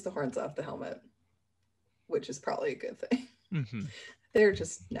lose the horns off the helmet, which is probably a good thing. They're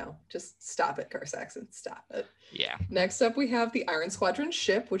just stop it, Gar Saxon, stop it. Yeah. Next up, we have the Iron Squadron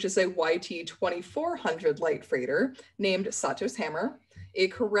ship, which is a YT-2400 light freighter named Sato's Hammer. A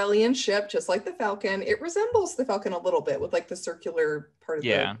Corellian ship, just like the Falcon. It resembles the Falcon a little bit with like the circular part of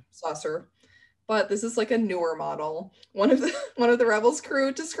the saucer. But this is like a newer model. One of the Rebels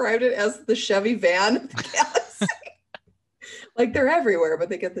crew described it as the Chevy van of the galaxy. Like they're everywhere, but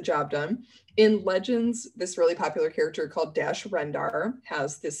they get the job done. In Legends, this really popular character called Dash Rendar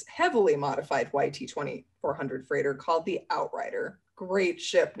has this heavily modified YT-2400 freighter called the Outrider. Great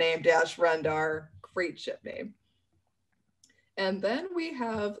ship name, Dash Rendar. Great ship name. And then we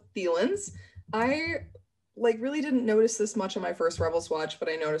have Thelans. I really didn't notice this much on my first Rebels watch, but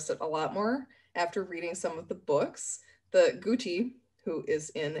I noticed it a lot more after reading some of the books. The Guti, who is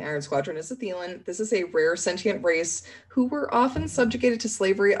in the Iron Squadron, is a Thelan. This is a rare sentient race who were often subjugated to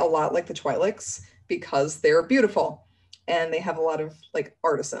slavery, a lot like the Twi'leks, because they're beautiful and they have a lot of like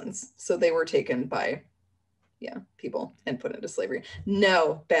artisans. So they were taken by people and put into slavery.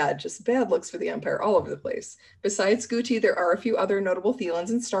 No, just bad looks for the Empire all over the place. Besides Guti, there are a few other notable Thelans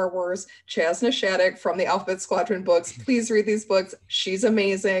in Star Wars. Chasna Shattuck from the Alphabet Squadron books. Please read these books. She's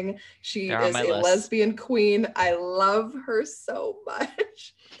amazing. She is a lesbian queen. I love her so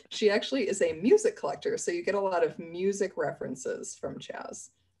much. She actually is a music collector, so you get a lot of music references from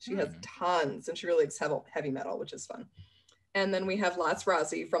Chaz. She has tons, and she really likes heavy metal, which is fun. And then we have Latz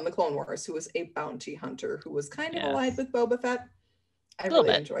Razi from the Clone Wars, who was a bounty hunter who was kind of allied with Boba Fett. I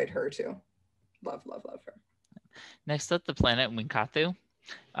really enjoyed her too. Love her. Next up, the planet Wynkahthu.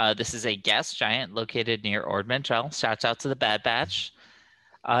 This is a gas giant located near Ord Mantell. Shouts out to the Bad Batch.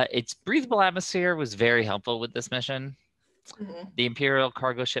 Its breathable atmosphere was very helpful with this mission. The Imperial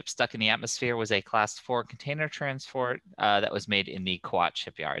cargo ship stuck in the atmosphere was a Class 4 container transport that was made in the Kuat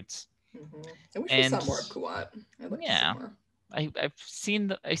shipyards. I wish we saw more of Kuat. I'd like to see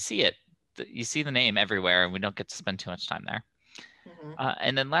more. I see it. You see the name everywhere, and we don't get to spend too much time there.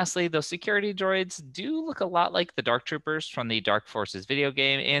 And then lastly, those security droids do look a lot like the Dark Troopers from the Dark Forces video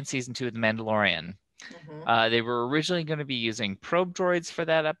game and Season 2 of The Mandalorian. They were originally going to be using probe droids for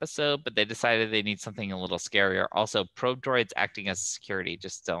that episode, but they decided they need something a little scarier. Also, probe droids acting as security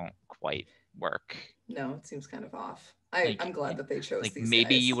just don't quite work. No, it seems kind of off. I'm glad that they chose these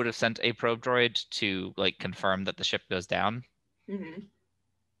maybe guys. You would have sent a probe droid to confirm that the ship goes down.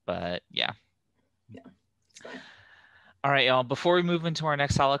 But yeah, it's fine. All right, y'all. Before we move into our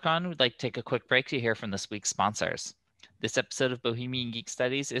next holocron, we'd like to take a quick break to hear from this week's sponsors. This episode of Bohemian Geek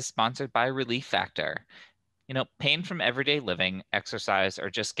Studies is sponsored by Relief Factor. Pain from everyday living, exercise, or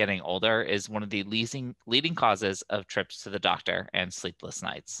just getting older is one of the leading causes of trips to the doctor and sleepless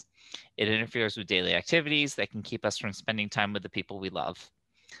nights. It interferes with daily activities that can keep us from spending time with the people we love.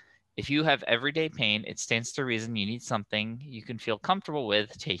 If you have everyday pain, it stands to reason you need something you can feel comfortable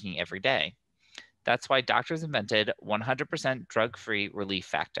with taking every day. That's why doctors invented 100% drug-free Relief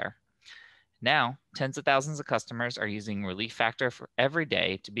Factor. Now, tens of thousands of customers are using Relief Factor for every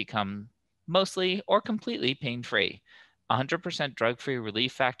day to become mostly or completely pain-free. 100% drug-free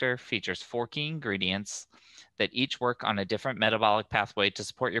Relief Factor features 4 key ingredients that each work on a different metabolic pathway to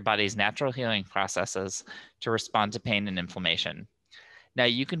support your body's natural healing processes to respond to pain and inflammation. Now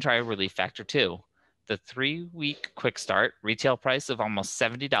you can try Relief Factor too. The 3-week quick start retail price of almost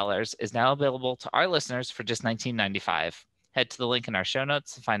 $70 is now available to our listeners for just $19.95. Head to the link in our show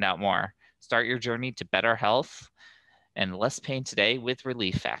notes to find out more. Start your journey to better health and less pain today with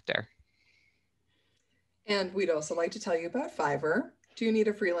Relief Factor. And we'd also like to tell you about Fiverr. Do you need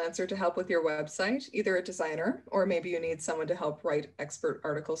a freelancer to help with your website, either a designer, or maybe you need someone to help write expert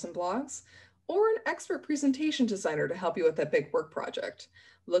articles and blogs, or an expert presentation designer to help you with that big work project?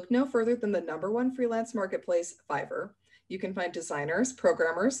 Look no further than the #1 freelance marketplace, Fiverr. You can find designers,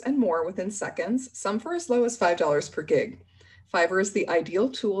 programmers, and more within seconds, some for as low as $5 per gig. Fiverr is the ideal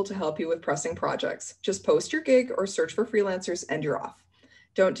tool to help you with pressing projects. Just post your gig or search for freelancers and you're off.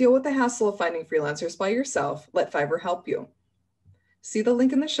 Don't deal with the hassle of finding freelancers by yourself. Let Fiverr help you. See the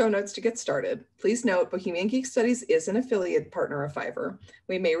link in the show notes to get started. Please note, Bohemian Geek Studies is an affiliate partner of Fiverr.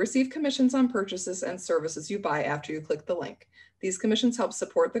 We may receive commissions on purchases and services you buy after you click the link. These commissions help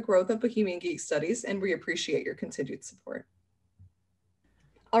support the growth of Bohemian Geek Studies, and we appreciate your continued support.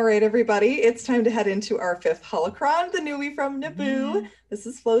 All right, everybody, it's time to head into our 5th holocron, the Newbie from Naboo. This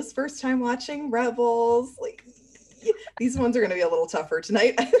is Flo's first time watching Rebels. These ones are going to be a little tougher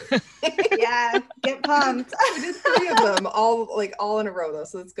tonight. Yeah, get pumped. We did 3 of them all in a row though,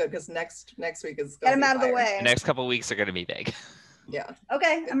 so that's good because next week is get them out of the way. The next couple weeks are going to be big. Yeah.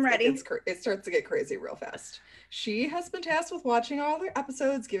 Okay, I'm ready. It starts to get crazy real fast. She has been tasked with watching all the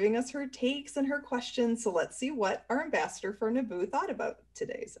episodes, giving us her takes and her questions. So let's see what our ambassador for Naboo thought about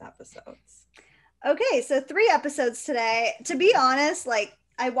today's episodes. Okay, so 3 episodes today. To be honest,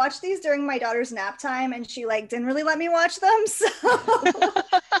 I watched these during my daughter's nap time and she didn't really let me watch them. So,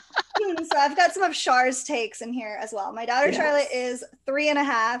 so I've got some of Char's takes in here as well. My daughter Charlotte is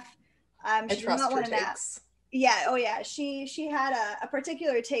 3.5. She does not want to nap. Yeah. Oh yeah. She had a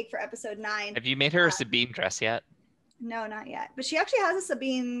particular take for episode 9. Have you made her a Sabine dress yet? No, not yet. But she actually has a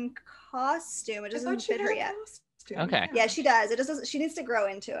Sabine costume. It doesn't fit her yet. Okay. Yeah, she does. It just doesn't, she needs to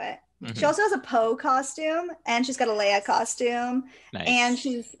grow into it. She also has a Poe costume and she's got a Leia costume. Nice. And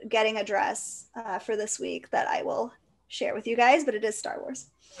she's getting a dress for this week that I will share with you guys, but it is Star Wars.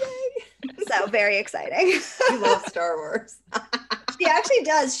 Yay. So very exciting. She loves Star Wars. She actually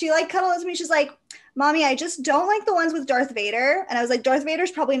does. She cuddles with me. She's like, Mommy, I just don't like the ones with Darth Vader. And I was like, Darth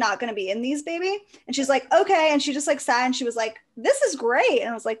Vader's probably not going to be in these, baby. And she's like, okay. And she just sat and she was like, this is great. And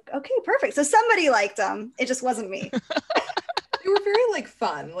I was like, okay, perfect. So somebody liked them. It just wasn't me. They were very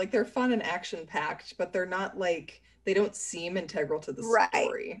fun. They're fun and action packed, but they're not they don't seem integral to the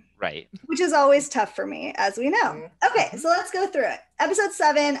story. Right. Which is always tough for me, as we know. Okay, so let's go through it. Episode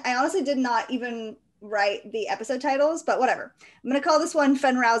 7, I honestly did not even write the episode titles, but whatever. I'm going to call this one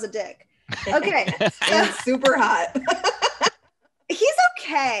Fenrow's a Dick. Okay. And super hot. He's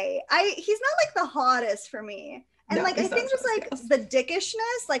okay. He's not the hottest for me. And No, like I he's not think just like just the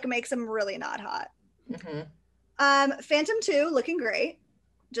dickishness like makes him really not hot. Phantom 2 looking great.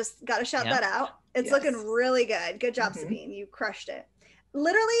 Just gotta shout that out. It's looking really good. Good job, Sabine. You crushed it.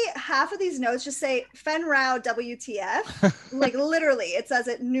 Literally half of these notes just say Fen Rao WTF. Like literally, it says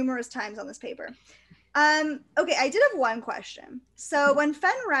it numerous times on this paper. Okay, I did have one question. So when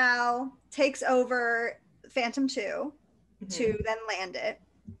Fen Rao takes over Phantom 2 to then land it,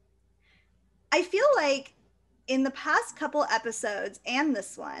 I feel like in the past couple episodes and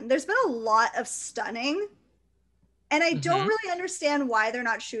this one, there's been a lot of stunning. And I don't really understand why they're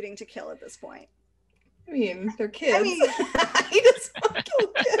not shooting to kill at this point. I mean, they're kids. I mean, he just want to kill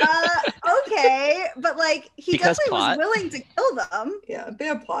kids. Okay, but like he Because definitely plot. was willing to kill them. Yeah, they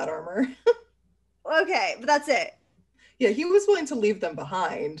have plot armor. Okay, but that's it. Yeah, he was willing to leave them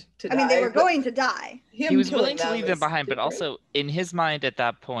behind to die. I mean, they were going to die. He was willing to leave them is behind, but different. also in his mind at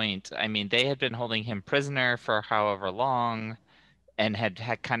that point, I mean, they had been holding him prisoner for however long and had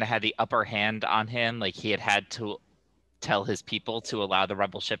kind of had the upper hand on him. Like he had to tell his people to allow the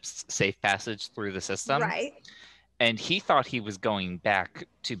rebel ships safe passage through the system. Right. And he thought he was going back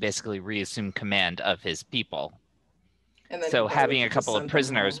to basically reassume command of his people. And then So he having would a just couple of send them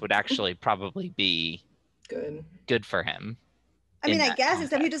prisoners home. would actually probably be good. for him. I mean, in I that guess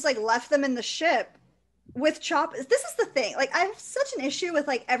except he context. just like left them in the ship with Chopper. This is the thing. Like, I have such an issue with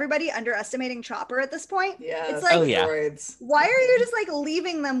like everybody underestimating Chopper at this point. Yeah, It's like, Oh, yeah. droids. why are you just like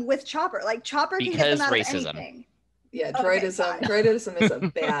leaving them with Chopper? Like Chopper can get them Because out racism. of anything. Yeah, Okay, droidism. fine. Droidism is a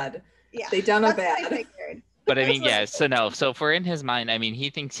bad. Yeah, They done a that's what I bad. figured. But I That's mean, what I yeah, so no. So for in his mind, I mean, he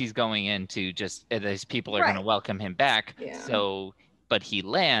thinks he's going in to just, these people are going to Right. welcome him back. Yeah. So, but he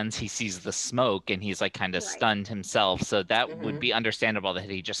lands, he sees the smoke and he's like kind of Right. stunned himself. So that would Mhm. be understandable that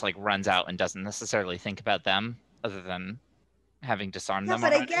he just like runs out and doesn't necessarily think about them other than having disarmed Yeah, them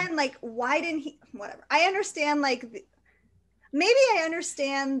but already. again, like, why didn't he? Whatever. I understand, like, maybe I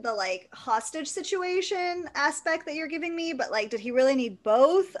understand the like hostage situation aspect that you're giving me, but like, did he really need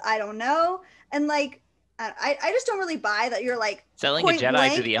both? I don't know. And like, I just don't really buy that you're like Selling a point Jedi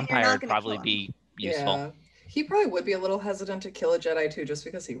blank to the that you're Empire not would gonna probably kill him. be useful. Yeah. He probably would be a little hesitant to kill a Jedi too, just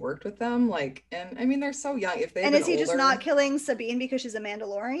because he worked with them. Like, and I mean, they're so young. If they And is he just not killing Sabine because she's a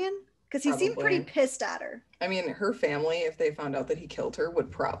Mandalorian? Because he seemed pretty Probably. pissed at her. I mean, her family, if they found out that he killed her, would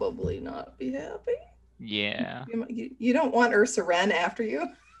probably not be happy. Yeah. You don't want Ursa Wren after you.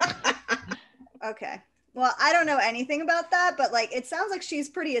 Okay. Well, I don't know anything about that, but like it sounds like she's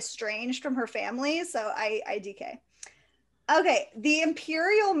pretty estranged from her family, so I DK. Okay, the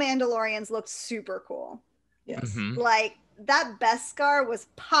Imperial Mandalorians looked super cool. Yes. Mhm. Like that Beskar was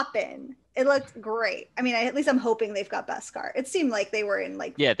poppin'. It looked great. I mean, at least I'm hoping they've got Beskar. It seemed like they were in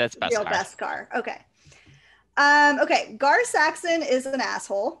like Yeah, that's real Beskar. Beskar. Okay. Okay, Gar Saxon is an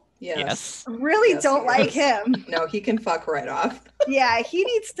asshole. Yes. Really Yes, don't he like is. him. No, he can fuck right off. Yeah, he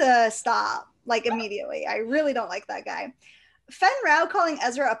needs to stop like immediately. I really don't like that guy. Fen Rao calling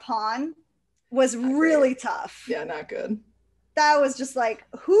Ezra a pawn was Not really great. tough. Yeah, not good. That was just like,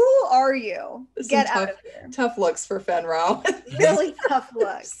 who are you? Some Get out of here. Tough looks for Fen Rao. Really tough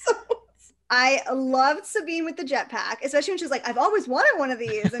looks. I loved Sabine with the jetpack, especially when she's like, I've always wanted one of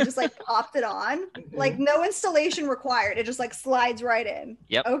these, and just like popped it on. Like no installation required. It just like slides right in.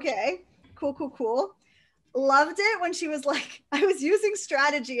 Yep. Okay. Cool. Loved it when she was like, I was using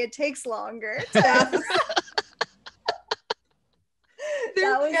strategy. It takes longer.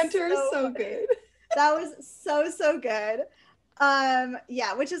 Their That was banter is so funny. good. That was so good.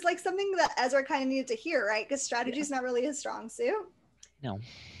 Yeah, which is like something that Ezra kind of needed to hear, right? Because strategy is not really his strong suit. No.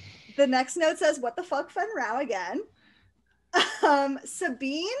 The next note says, what the fuck, Fen Rao again.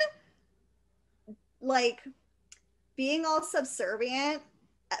 Sabine, like, being all subservient,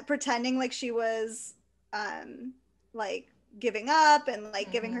 pretending like she was, like, giving up and,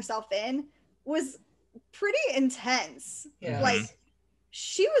 like, giving herself in, was pretty intense. Yeah. Like,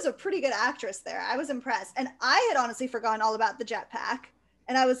 she was a pretty good actress there. I was impressed. And I had honestly forgotten all about the jetpack.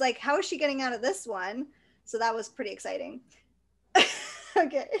 And I was like, how is she getting out of this one? So that was pretty exciting.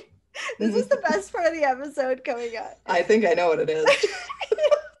 Okay. This was the best part of the episode coming up. I think I know what it is.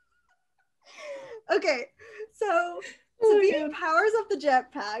 Okay. So Oh, Sabine powers up the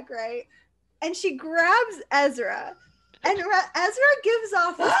jetpack, right? And she grabs Ezra. And Ezra gives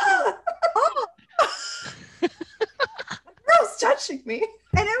off this oh, Girl's touching me.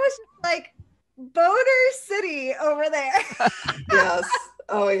 and it was just like Boner City over there. Yes.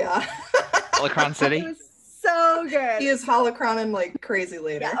 Oh yeah. Holocron It City. was so good. He is holocroning like crazy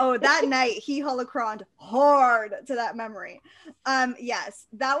later. Yeah. Oh, that night he holocroned hard to that memory. Yes,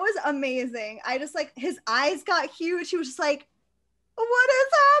 that was amazing. I just like his eyes got huge. He was just like, "What is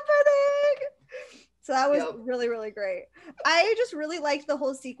happening?" So that was really, really great. I just really liked the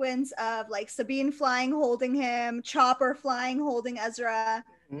whole sequence of like Sabine flying, holding him, Chopper flying, holding Ezra.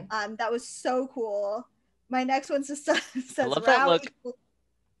 That was so cool. My next one says I love that look.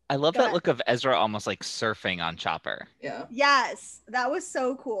 I love that ahead. look of Ezra almost like surfing on Chopper. Yeah. Yes, that was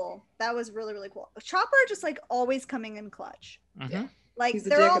so cool. That was really, really cool. Chopper just like always coming in clutch. Mm-hmm. Like He's a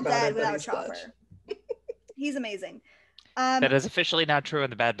they're dick all about dead it, but without he's Chopper. clutch. He's amazing. That is officially now true in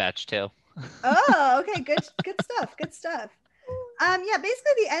the Bad Batch too. Oh, okay, good stuff. Good stuff. Yeah,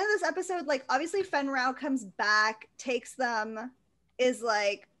 basically the end of this episode, like obviously Fen Rao comes back, takes them, is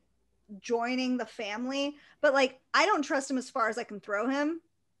like joining the family, but like I don't trust him as far as I can throw him.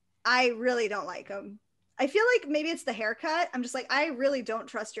 I really don't like him. I feel like maybe it's the haircut. I'm just like, I really don't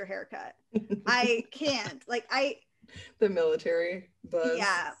trust your haircut. I can't. Like the military buzz.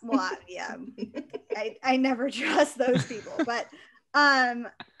 Yeah, well, yeah. I never trust those people, but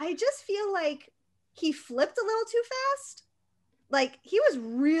I just feel like he flipped a little too fast. Like he was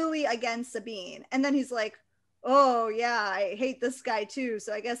really against Sabine, and then he's like, oh yeah, I hate this guy too,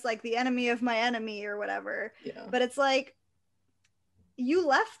 so I guess like the enemy of my enemy or whatever. Yeah. But it's like you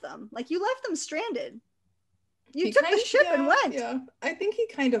left them stranded. You took the ship and went. Yeah, I think he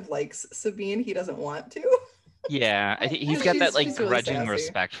kind of likes Sabine. He doesn't want to. Yeah, I think he's got that like really grudging sassy.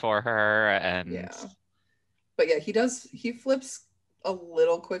 respect for her, and Yeah. But yeah, he flips a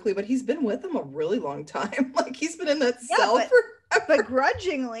little quickly, but he's been with them a really long time. Like he's been in that cell forever. But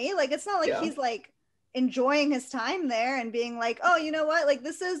grudgingly, like it's not like he's like enjoying his time there and being like, oh, you know what, like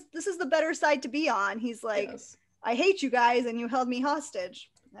this is the better side to be on. He's like, I hate you guys and you held me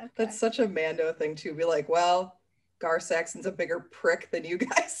hostage. Okay. That's such a Mando thing to be like, well, Gar Saxon's a bigger prick than you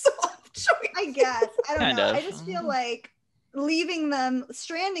guys, so I guess. I don't Kind know. of. I just feel like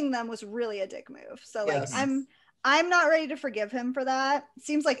stranding them was really a dick move. So like I'm not ready to forgive him for that.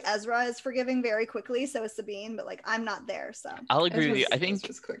 Seems like Ezra is forgiving very quickly, so is Sabine, but like I'm not there. So I'll agree with you. I think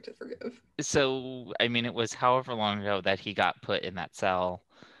Ezra's quick to forgive. So. I mean, it was however long ago that he got put in that cell.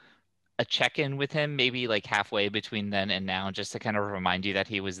 A check-in with him, maybe like halfway between then and now, just to kind of remind you that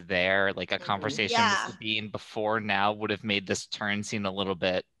he was there. Like a conversation with Sabine before now would have made this turn seem a little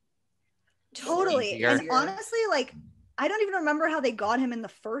bit totally easier. And honestly, like I don't even remember how they got him in the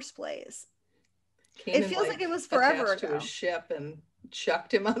first place. It feels like it was forever ago. To his ship and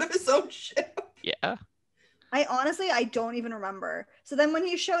chucked him out of his own ship. Yeah. I don't even remember. So then when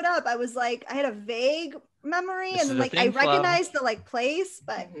he showed up, I was like, I had a vague memory, and then like I recognized the like place,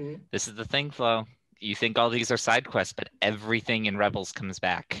 but this is the thing, Flo. You think all these are side quests, but everything in Rebels comes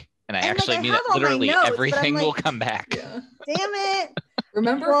back. And I actually mean that literally notes, everything will come back. Yeah. Damn it.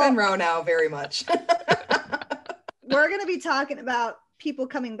 Remember Fen Rao now very much. We're gonna be talking about people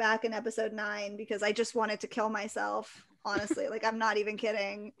coming back in episode 9 because I just wanted to kill myself. Honestly, like I'm not even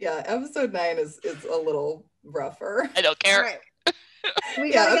kidding. Yeah, episode 9 is a little rougher. I don't care. Right.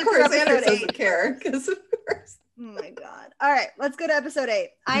 We gotta get of course, to episode Anders 8. doesn't care because of course. Oh my god! All right, let's go to episode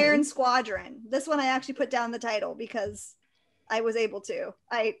 8. Iron Squadron. This one I actually put down the title because I was able to.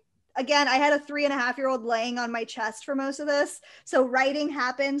 I had a 3.5-year-old laying on my chest for most of this, so writing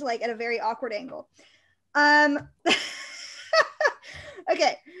happened like at a very awkward angle.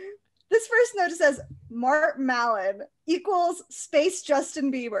 Okay. This first note says Mart Mallon equals Space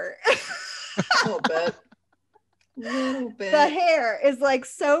Justin Bieber. A little bit. The hair is like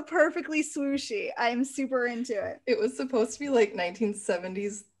so perfectly swooshy. I'm super into it. It was supposed to be like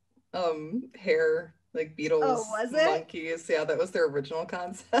 1970s hair, like Beatles. Oh, was it? Monkeys. Yeah, that was their original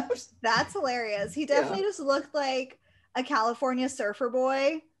concept. That's hilarious. He definitely just looked like a California surfer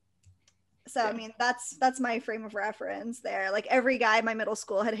boy. So I mean, that's my frame of reference there. Like every guy in my middle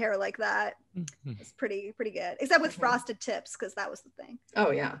school had hair like that. It's pretty good, except with frosted tips because that was the thing. Oh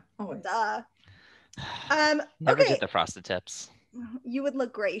yeah, always. Duh. Never Okay. did the frosted tips. You would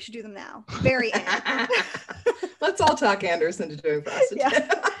look great. You should do them now. Very end. Let's all talk Anders into doing frosted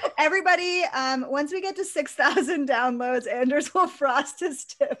tips. Everybody, once we get to 6,000 downloads, Anders will frost his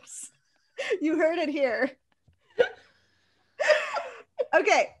tips. You heard it here.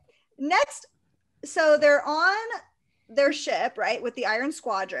 Okay. Next, so they're on their ship, right, with the Iron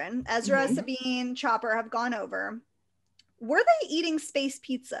Squadron. Ezra, Sabine, Chopper have gone over. Were they eating space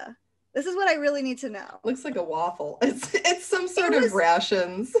pizza? This is what I really need to know. Looks like a waffle. It's some sort of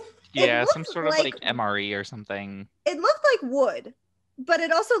rations. Yeah, some sort of like MRE or something. It looked like wood, but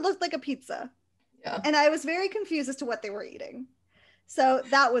it also looked like a pizza. Yeah. And I was very confused as to what they were eating. So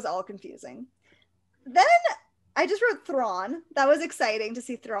that was all confusing. Then I just wrote Thrawn. That was exciting to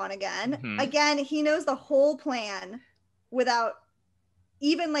see Thrawn again. Again, he knows the whole plan without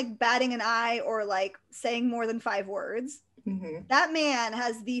even like batting an eye or like saying more than 5 words. Mhm. That man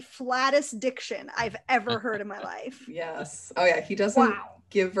has the flattest diction I've ever heard in my life. Yes. Oh yeah, he doesn't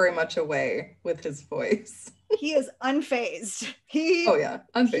give very much away with his voice. He is unfazed. Oh yeah,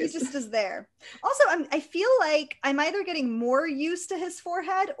 He unfazed. just is there. Also, I feel like I'm either getting more used to his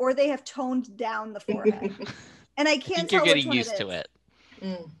forehead or they have toned down the forehead. And I I can't think you're tell getting which used one to it it.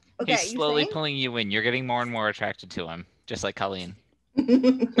 is. Mm. Okay, He's you slowly think? pulling you in. You're getting more and more attracted to him, just like Colleen. I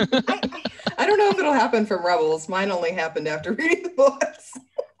don't know if it'll happen from Rebels. Mine only happened after reading the books.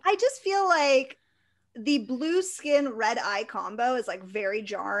 I just feel like the blue skin red eye combo is like very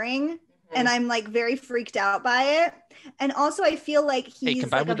jarring. And I'm like very freaked out by it. And also I feel like Hey, he's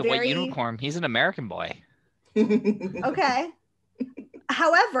combined like with the white unicorn, he's an American boy. Okay.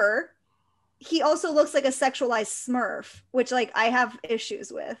 However, he also looks like a sexualized Smurf, which like I have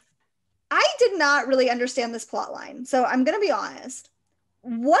issues with. I did not really understand this plot line. So I'm going to be honest.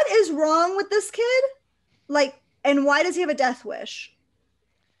 What is wrong with this kid? Like, and why does he have a death wish?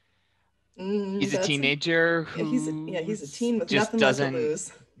 He's a teenager who he's a teen with just nothing left to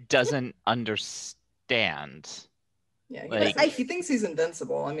lose. Doesn't understand. Yeah, he thinks he's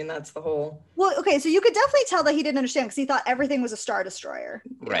invincible. I mean, that's the whole. Well, okay, so you could definitely tell that he didn't understand because he thought everything was a Star Destroyer.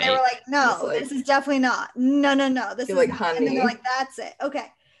 Right. And they were like, no, this is definitely not. No. This is like honey. And then they're like, that's it. Okay.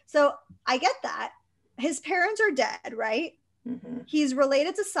 So I get that. His parents are dead, right? Mm-hmm. He's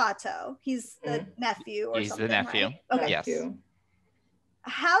related to Sato. He's the nephew or something. He's the nephew. Right? Okay. Yes.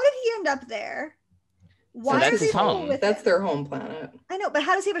 How did he end up there? Why that's his home. That's their home planet. I know, but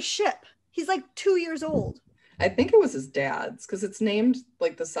how does he have a ship? He's like 2 years old. I think it was his dad's because it's named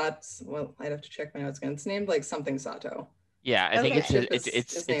like the Sats. Well, I'd have to check my notes again. It's named like something Sato. Yeah, I think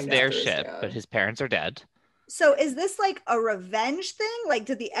it's their ship, but his parents are dead. So is this like a revenge thing? Like,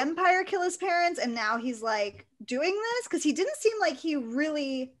 did the Empire kill his parents and now he's like doing this? Because he didn't seem like he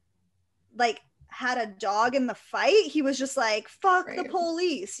really like had a dog in the fight. He was just like, fuck the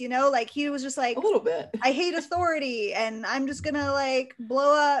police, you know? Like he was just like, a little bit. I hate authority and I'm just gonna like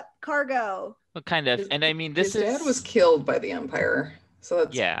blow up cargo. Well, kind of. And I mean, his dad was killed by the Empire. So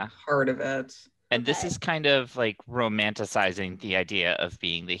that's part of it. And this is kind of like romanticizing the idea of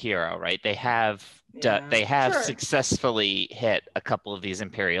being the hero, right? They have successfully hit a couple of these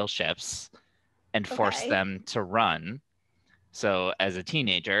Imperial ships and forced them to run. So as a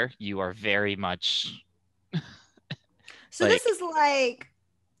teenager, you are very much so this is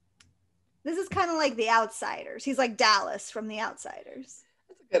kind of like The Outsiders. He's like Dallas from The Outsiders.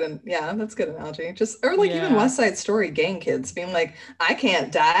 That's a good analogy. Just even West Side Story gang kids being like, I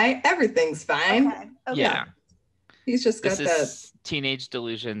can't die, everything's fine. Okay. Yeah, he's just got that teenage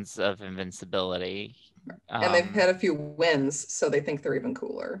delusions of invincibility, and they've had a few wins, so they think they're even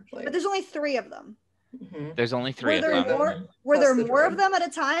cooler. But there's only 3 of them. Mm-hmm. There's only 3 of them. Were there more of them at a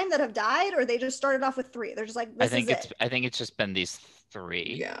time that have died, or they just started off with 3? They're just like, I think it's just been these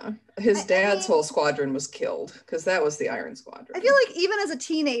 3. Yeah, his dad's whole squadron was killed because that was the Iron Squadron. I feel like even as a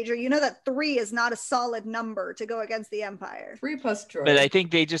teenager, you know that 3 is not a solid number to go against the Empire. 3 plus droid. But I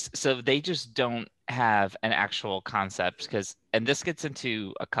think they just don't have an actual concept and this gets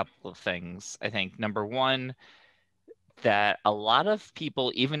into a couple of things. I think number one, that a lot of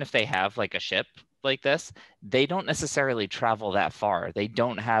people, even if they have like a ship like this, they don't necessarily travel that far. They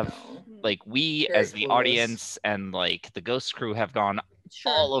don't have like we Very as the audience and like the Ghost crew have gone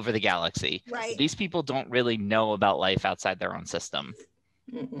all over the galaxy. Right. These people don't really know about life outside their own system.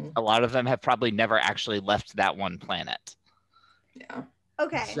 Mm-hmm. A lot of them have probably never actually left that one planet. Yeah.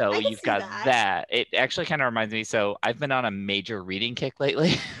 Okay. So you've got that. It actually kind of reminds me. So I've been on a major reading kick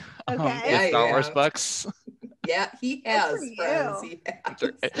lately. With Star Wars books. Yeah, he has, friends. He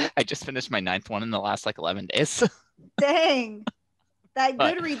has. I just finished my 9th one in the last like 11 days. Dang. That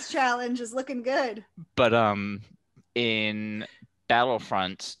Goodreads challenge is looking good. But in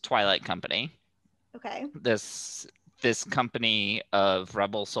Battlefront Twilight Company, this company of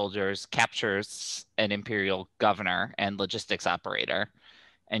rebel soldiers captures an Imperial governor and logistics operator,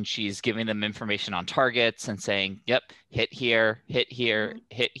 and she's giving them information on targets and saying, yep, hit here, hit here,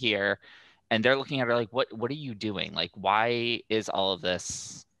 hit here. And they're looking at her like, what are you doing? Like, why is all of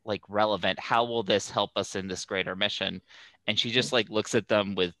this like relevant? How will this help us in this greater mission? And she just like looks at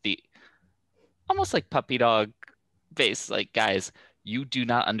them with the almost like puppy dog face, like, guys, you do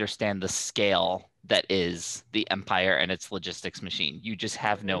not understand the scale that is the Empire and its logistics machine. You just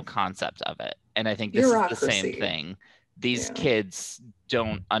have no concept of it. And I think this is the same thing. These kids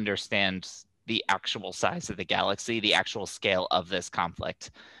don't understand the actual size of the galaxy, the actual scale of this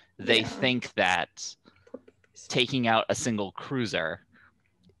conflict. They think that taking out a single cruiser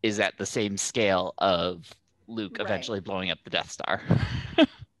is at the same scale of Luke eventually blowing up the Death Star.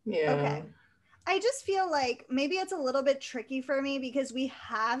 Yeah. Okay. I just feel like maybe it's a little bit tricky for me because we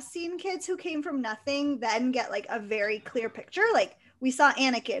have seen kids who came from nothing then get like a very clear picture. Like we saw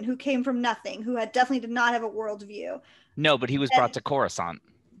Anakin who came from nothing, who had definitely did not have a worldview. No, but he was brought to Coruscant.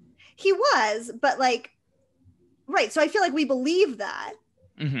 He was, but like, right. So I feel like we believe that.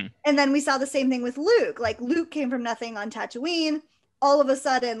 Mm-hmm. And then we saw the same thing with Luke. Like Luke came from nothing on Tatooine, all of a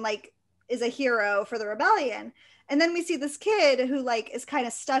sudden like is a hero for the rebellion. And then we see this kid who like is kind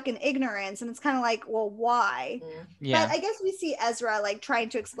of stuck in ignorance, and it's kind of like, well, why? Yeah. But I guess we see Ezra like trying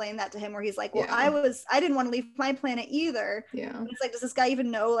to explain that to him, where he's like, well, Yeah. I didn't want to leave my planet either. Yeah. And it's like, does this guy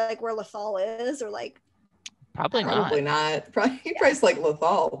even know like where Lothal is, or like? Probably not. Probably not. He probably's like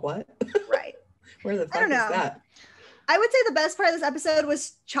Lothal. What? Right. Where the fuck I don't is know. that? I would say the best part of this episode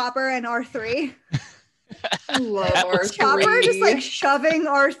was Chopper and R3. I love R3. Chopper just like shoving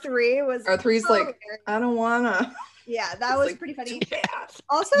R3 was R3's so like, weird. I don't wanna. Yeah, that It's was like, pretty funny. too bad.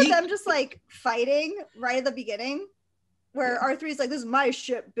 Also, Yeet. them just like fighting right at the beginning, where R3's like, "This is my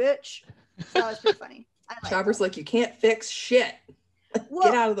ship, bitch." So that was pretty funny. I like Chopper's like, you can't fix shit. Well,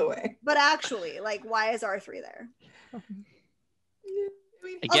 Get out of the way. But actually, like, why is R3 there? I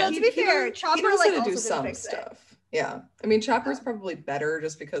mean, Again. Although to be fair, he Chopper knows like how to also do didn't some fix it. stuff. Yeah, I mean, Chopper's probably better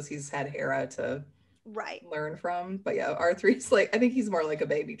just because he's had Hera to Right. learn from. But yeah, R3's like, I think he's more like a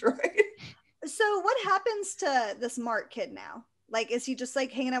baby droid. So what happens to this Mark kid now? Like, is he just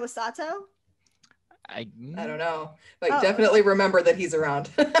like hanging out with Sato? I don't know, but Oh, definitely remember that he's around.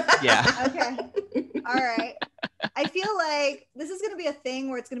 Yeah. Okay. All right. I feel like this is going to be a thing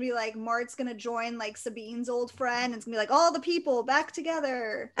where it's going to be like Mart's going to join like Sabine's old friend. And it's going to be like all the people back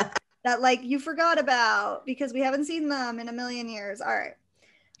together that like you forgot about because we haven't seen them in a million years. All right.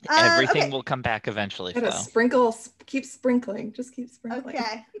 Everything okay. will come back eventually, Gotta Flo. keep sprinkling. Just keep sprinkling.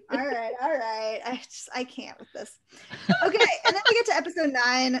 Okay. All right. I can't with this. Okay. And then we get to episode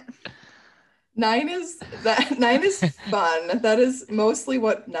 9. 9 is fun. That is mostly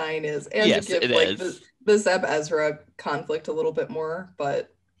what 9 is. And Yes, to give it like is. the Zeb Ezra conflict a little bit more,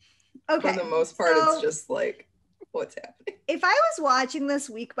 but Okay. for the most part, so it's just like what's happening. if I was watching this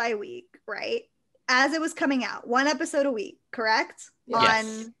week by week, right, as it was coming out, one episode a week, correct?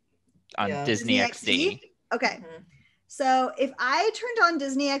 Yes. On Yeah. Disney XD. Okay. Mhm. So if I turned on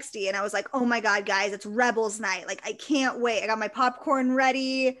Disney XD and I was like, oh my God, guys, it's Rebels night. Like, I can't wait. I got my popcorn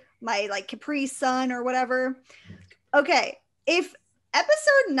ready, my like Capri Sun or whatever. Okay. If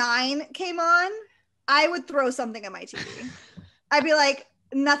episode 9 came on, I would throw something at my TV. I'd be like,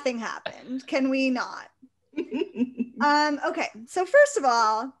 nothing happened. Can we not? Okay. So first of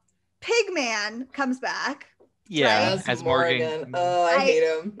all, Pigman comes back. Yeah, As as Morgan. Oh, I hate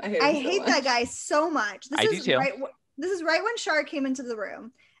him. I hate him. I so hate much. that guy so much. I do too. This is right when Char came into the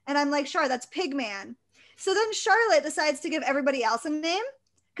room. And I'm like, Char, that's Pigman. So then Charlotte decides to give everybody else a name.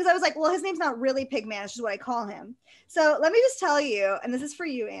 Because I was like, well, his name's not really Pigman. It's just what I call him. So let me just tell you, and this is for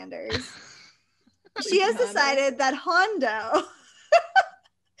you, Anders. She has decided that Hondo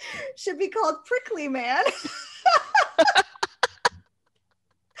should be called Prickly Man.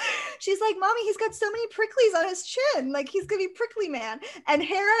 She's like, Mommy, he's got so many pricklies on his chin. Like, he's going to be Prickly Man. And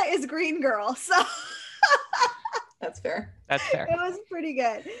Hera is Green Girl. So That's fair. That's fair. it was pretty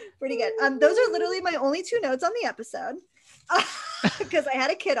good. Pretty good. Those are literally my only 2 notes on the episode because I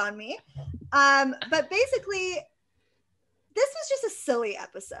had a kid on me. But basically, this was just a silly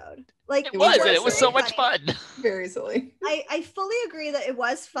episode. Like, It was. was It was so very much funny. fun. Very silly. I fully agree that it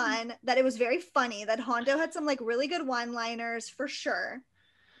was fun, that it was very funny, that Hondo had some like really good one-liners for sure.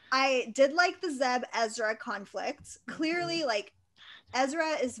 I did like the Zeb Ezra conflict. Clearly, like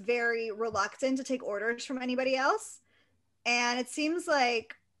Ezra is very reluctant to take orders from anybody else. And it seems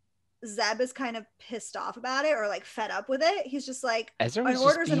like Zeb is kind of pissed off about it or like fed up with it. He's just like, Ezra an was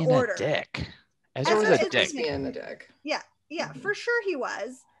order's just an being order. a dick. Ezra was Ezra a is dick. Just being a dick. yeah, for sure he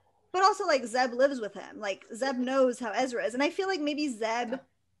was. But also like Zeb lives with him. Like Zeb knows how Ezra is. And I feel like maybe Zeb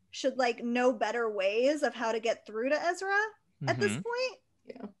should like know better ways of how to get through to Ezra at this Mhm. point.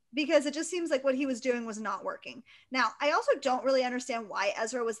 Yeah. Because it just seems like what he was doing was not working. Now, I also don't really understand why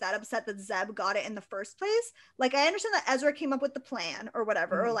Ezra was that upset that Zeb got it in the first place. Like, I understand that Ezra came up with the plan or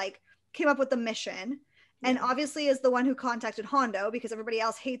whatever, or like came up with the mission. And obviously is the one who contacted Hondo because everybody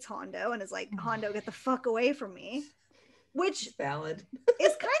else hates Hondo and is like, Hondo, get the fuck away from me. Which Valid.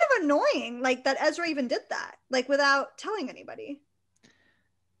 is kind of annoying, like that Ezra even did that, like without telling anybody.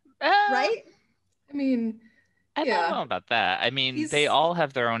 Right? I mean, I don't know about that. I mean, they all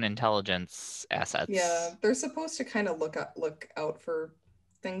have their own intelligence assets. yeah, they're supposed to kind of look out for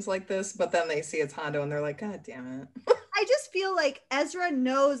things like this, but then they see it's Hondo and they're like, God damn it. I just feel like Ezra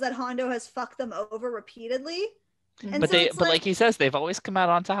knows that Hondo has fucked them over repeatedly. And But so they, it's but like he says, they've always come out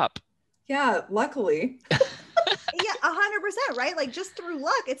on top. Yeah, luckily. Yeah, 100%, right? Like just through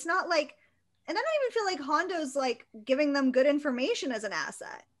luck. It's not like, and I don't even feel like Hondo's like giving them good information as an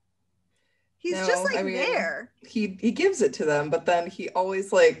asset. He's just like there. He gives it to them, but then he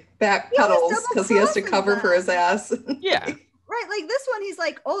always like He always backpedals because he has to double-crosses cover for his them. ass. Yeah. Right, like this one, he's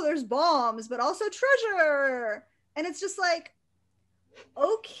like, oh, there's bombs, but also treasure. And it's just like,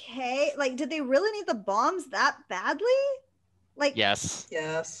 okay, like, did they really need the bombs that badly? Like, Yes.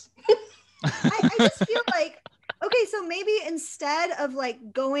 Yes. I just feel like, okay, so maybe instead of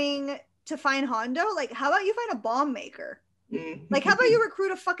like going to find Hondo, like, how about you find a bomb maker? Like, how about you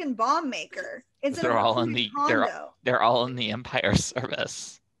recruit a fucking bomb maker instead They're of all in recruiting the Hondo? they're all in the Empire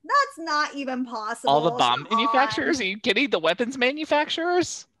service. That's not even possible. All the bomb Come manufacturers? on. Are you kidding? The weapons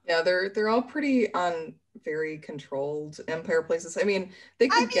manufacturers? Yeah, they're all pretty on very controlled Empire places. I mean, they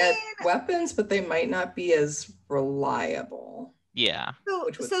could get weapons, but they might not be as reliable. Yeah.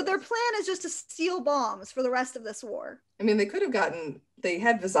 So their plan is just to steal bombs for the rest of this war. I mean, they could have they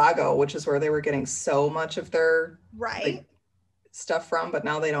had Vizago, which is where they were getting so much of their Right. stuff from, but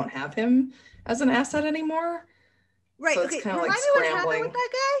now they don't have him as an asset anymore. Right. So Okay. it's kind of Remind like me what happened scrambling. with that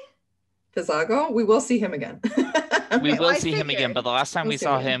guy? Vizago, we will see him again. We will I see him again, figured. but the last time We'll we see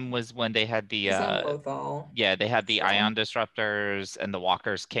saw him again. him was when they had the He's on Lothal. yeah, they had the So- ion disruptors and the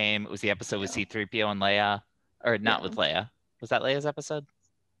walkers came. It was the episode with Yeah. C-3PO and Leia. Or not Yeah. with Leia. Was that Leia's episode?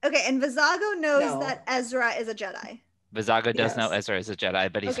 Okay, and Vizago knows No. that Ezra is a Jedi. Vizago does know Yes. Ezra is a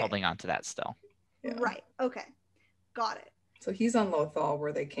Jedi, but he's Okay. holding on to that still. Yeah. Right. Okay. Got it. So he's on Lothal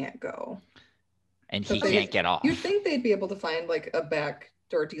where they can't go. And But he they- can't get off. You'd think they'd be able to find like a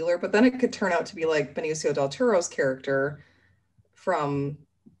backdoor dealer, but then it could turn out to be like Benicio del Toro's character from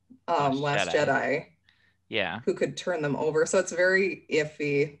Last Jedi, Yeah. who could turn them over. So it's very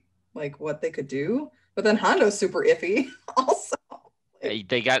iffy, like what they could do. But then Hondo's super iffy also.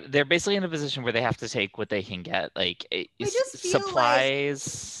 They're basically in a position where they have to take what they can get. Like just feel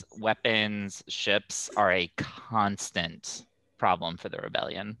supplies, weapons, ships are a constant problem for the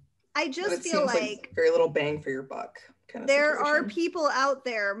rebellion. I But just it feel seems like very little bang for your buck kind of there are situation. people out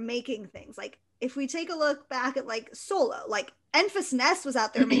there making things. Like if we take a look back at like Solo, like Enfys Nest was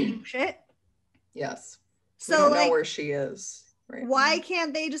out there making shit. Yes. So we don't like know where she is. Right. why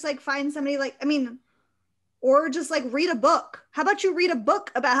can't they just like find somebody like, I mean, or just like read a book? How about you read a book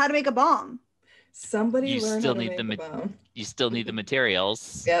about how to make a bomb? Somebody You learn still how to need make the a bomb. You still need the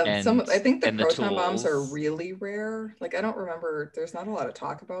materials. Yeah, and, I think the and proton bombs are tools. really rare. Like I don't remember. There's not a lot of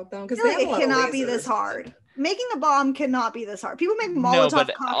talk about them I because feel they like have a it lot of cannot be this lasers. hard. Making a bomb cannot be this hard. People make No, Molotov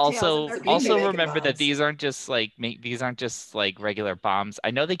but cocktails. also and they're also making remember that bombs. these aren't just like regular bombs.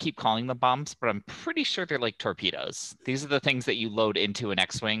 I know they keep calling them bombs, but I'm pretty sure they're like torpedoes. These are the things that you load into an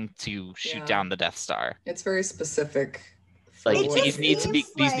X-wing to shoot Yeah. down the Death Star. It's very specific. Like It these just need to be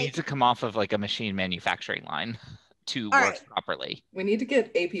seems these like- need to come off of like a machine manufacturing line to All work right. properly. We need to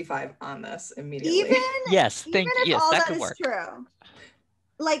get AP5 on this immediately. even Yes, even if yes, all that that could is work. true,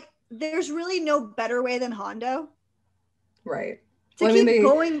 like there's really no better way than Hondo Right. to Well, I mean, keep they-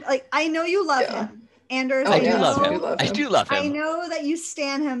 going. Like I know you love Yeah. him, Anders. Oh, I do yes, love I him. do love I him. do love I him. know that you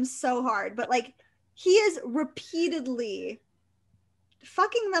stan him so hard, but like he is repeatedly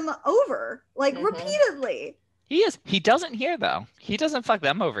fucking them over, like Mhm. repeatedly. He is. He doesn't here though. He doesn't fuck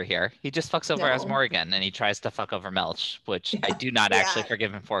them over here. He just fucks over No. as Morgan, and he tries to fuck over Melch, which I Yeah. do not actually Yeah.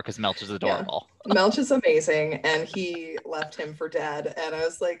 forgive him for because Melch is adorable. Melch is amazing, and he left him for dead. And I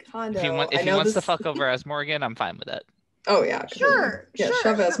was like, Hondo. If he, I if he know wants to this- fuck over as Morgan, I'm fine with it. Oh yeah, Sure, yeah. sure,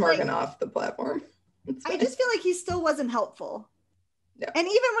 Shove S but, like, Morgan off the platform. It's I fine. just feel like he still wasn't helpful. Yeah. And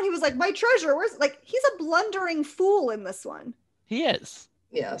even when he was like, "My treasure," where's like he's a blundering fool in this one. He is,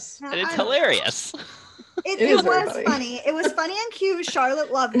 Yes. Now, and it's I don't know. hilarious. It is very was funny. funny. It was funny and cute.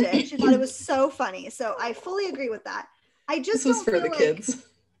 Charlotte loved it. She thought it was so funny. So I fully agree with that. I just This was don't for feel the like, kids.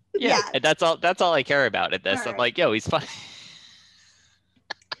 Yeah, Yeah. and that's all. That's all I care about at this. I'm Alright. like, yo, he's fine.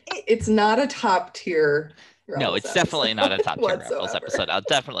 It's not a top tier. No, it's definitely not a top tier Rebels whatsoever. episode. I'll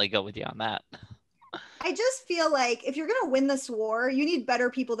definitely go with you on that. I just feel like if you're gonna win this war, you need better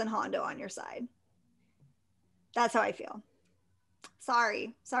people than Hondo on your side. That's how I feel.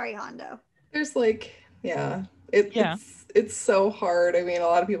 Sorry, Hondo. There's like, yeah, Yeah. it's so hard. I mean, a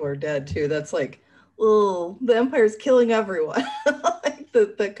lot of people are dead too. That's like, oh, the Empire's killing everyone.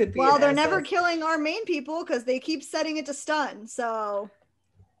 Like, that could be. Well, an they're never asset. killing our main people because they keep setting it to stun. So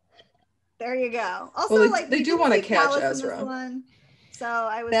there you go. Also, Well, like they we do didn't wanna see catch Callus in this Ezra. one, so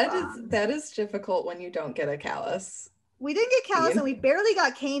I was That bummed. is that is difficult when you don't get a callus. We didn't get Callus, Ian? and we barely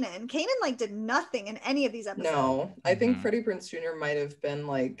got Kanan. Kanan like did nothing in any of these episodes. No, I think Mhm. Freddie Prinze Jr. might have been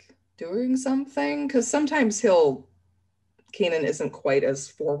like doing something because sometimes he'll Kanan isn't quite as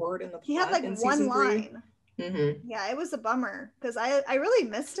forward in the plot. He had like in one season 3. line. Mm-hmm. Yeah, it was a bummer because I really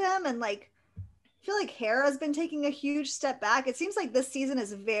missed him, and like I feel like Hera's been taking a huge step back. It seems like this season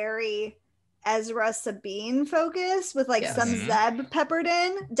is very Ezra Sabine focused with like some Zeb peppered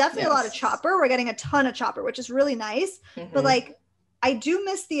in. Definitely a lot of Chopper. We're getting a ton of Chopper, which is really nice. But like I do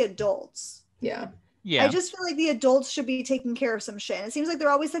miss the adults. Yeah. I just feel like the adults should be taking care of some shit. And it seems like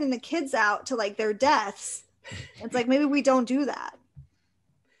they're always sending the kids out to like their deaths. It's like maybe we don't do that.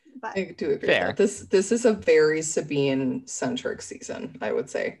 But I do agree with that. This is a very Sabine centric season, I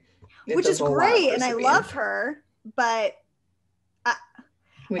would say. Which is great, and I love her, but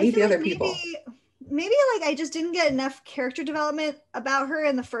we need the other like people. Maybe like I just didn't get enough character development about her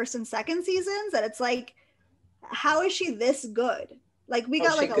in the first and second seasons that it's like, how is she this good? Like we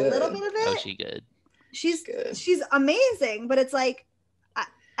got like a little bit of it. Oh, she good. She's good. She's amazing, but it's like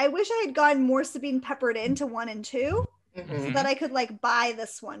I wish I had gotten more Sabine peppered into 1 and 2 so that I could like buy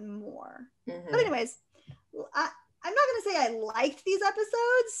this one more. But anyways, I'm not gonna say I liked these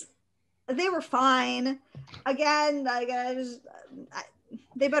episodes. They were fine. Again,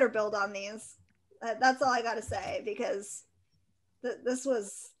 they better build on these. That's all I gotta say because this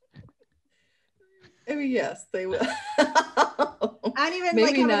was. I mean, yes, they will. And even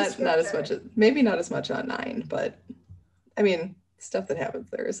maybe like not as much. Maybe not as much on 9, but I mean, stuff that happens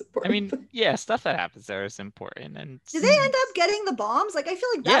there is important. I mean, yeah, stuff that happens there is important. And did they end up getting the bombs? Like, I feel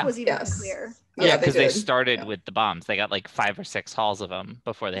like that was even clear. Yeah, because they started with the bombs. They got like 5 or 6 hauls of them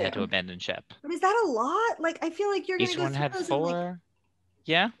before they had to abandon ship. But is that a lot? Like, I feel like you're gonna each go one had through 4.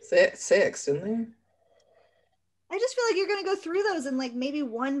 Yeah, 6, didn't they? I just feel like you're gonna go through those in like maybe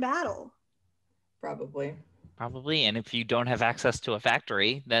one battle. Probably. And if you don't have access to a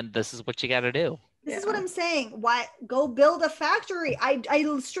factory, then this is what you got to do. This is what I'm saying. Why go build a factory? I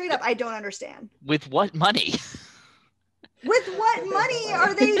straight up I don't understand. With what money? With what money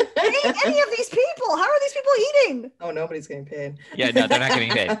are they paying any of these people? How are these people eating? Oh, nobody's getting paid. Yeah, no, they're not getting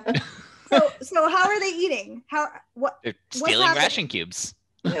paid. So how are they eating? They're stealing ration cubes.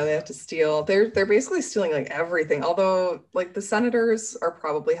 Yeah, they have to steal. They're basically stealing like everything. Although like the senators are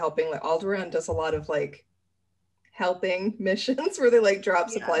probably helping. Like Alderaan does a lot of like helping missions where they like drop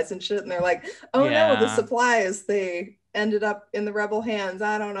supplies and shit, and they're like, oh no, the supplies they ended up in the rebel hands.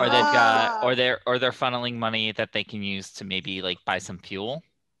 I don't know. Or they've got, or they're funneling money that they can use to maybe like buy some fuel.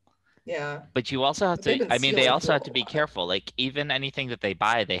 Yeah. But you also have to. I mean, they also have to be careful. Like even anything that they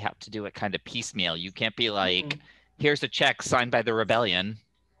buy, they have to do it kind of piecemeal. You can't be like, here's a check signed by the rebellion.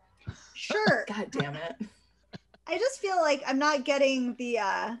 Sure. God damn it. I just feel like I'm not getting the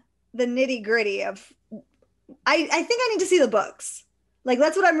nitty gritty of. I think I need to see the books. Like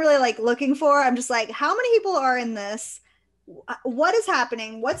that's what I'm really like looking for. I'm just like, how many people are in this? What is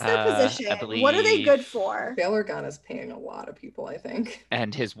happening? What's their position? What are they good for? Bail Organa is paying a lot of people, I think.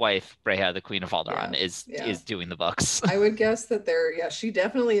 And his wife, Breha, the Queen of Alderaan, is doing the books. I would guess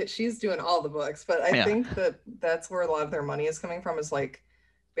that she's doing all the books, but I think that's where a lot of their money is coming from is like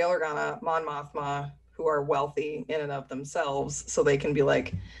Bail Organa, Mon Mothma, who are wealthy in and of themselves, so they can be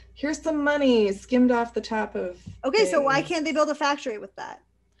like, here's some money skimmed off the top of so why can't they build a factory with that?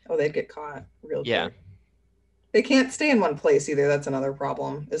 Oh, they'd get caught real quick. They can't stay in one place either. That's another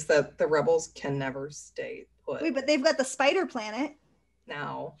problem, is that the rebels can never stay put. Wait, but they've got the spider planet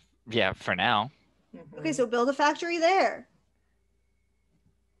now. Yeah, for now. Okay, so build a factory there.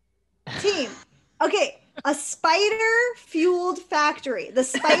 Team. Okay, a spider-fueled factory. The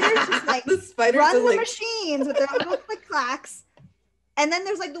spiders just like run the machines with their little click-clacks. And then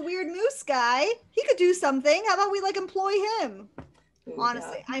there's like the weird moose guy. He could do something. How about we like employ him?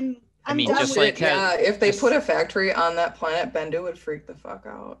 Honestly, I mean, just like if they put a factory on that planet, Bendu would freak the fuck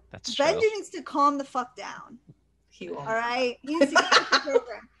out. That's true. Bendu needs to calm the fuck down. He won't. All right, he needs to get the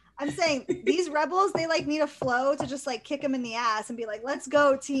program. I'm saying these rebels, they like need a flow to just like kick them in the ass and be like, "Let's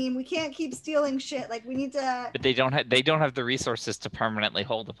go, team. We can't keep stealing shit. Like we need to." But they don't have the resources to permanently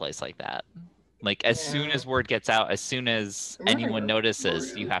hold a place like that. Like as soon as word gets out, as soon as anyone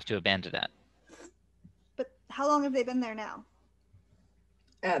notices, you have to abandon it. But how long have they been there now?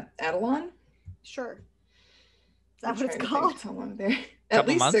 At Adelon? Sure. Is that what it's called? How long there? At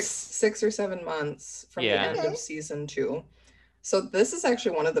least 6 or 7 months from the end of season 2. So this is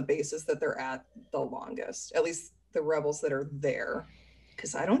actually one of the bases that they're at the longest. At least the rebels that are there,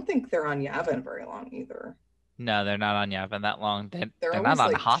 because I don't think they're on Yavin very long either. No, they're not on Yavin that long. They're not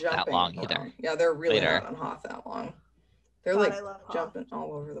on Hoth that long either. Yeah, they're really not on Hoth that long. They're like jumping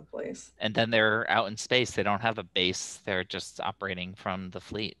all over the place. And then they're out in space. They don't have a base. They're just operating from the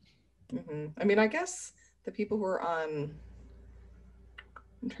fleet. I mean, I guess the people who are on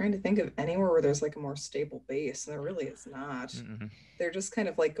I'm trying to think of anywhere where there's like a more stable base, and there really is not. Mm-mm. They're just kind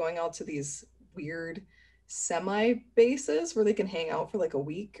of like going out to these weird semi bases where they can hang out for like a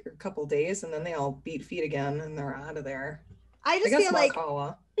week or a couple days, and then they all beat feet again and they're out of there. I I just guess feel like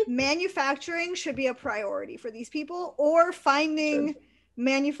Makala. manufacturing should be a priority for these people, or finding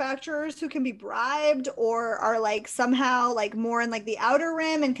manufacturers who can be bribed or are like somehow like more in like the outer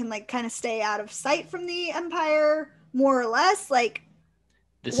rim and can like kind of stay out of sight from the Empire, more or less. Like,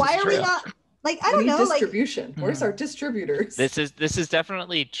 This why is are we true. not like, I We don't need know, like distribution. Where's our distributors? This is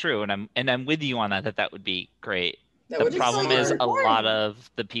definitely true, and I'm with you on that. That would be great. That The would be problem is smart. a lot of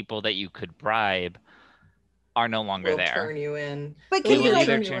the people that you could bribe are no longer Will there. turn you in. But They'll can you will like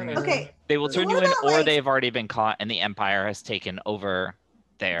either turn you turn in you- or- okay, They will So turn what you in, about, or like- they've already been caught, and the Empire has taken over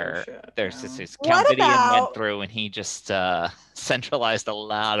their shit, their yeah. systems. What Count Gideon went about- through, and he just centralized a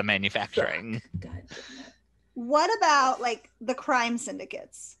lot of manufacturing. God damn it. what about like the crime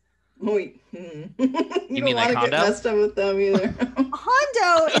syndicates? Wait. You don't mean like want to get Hondo? messed up with them either.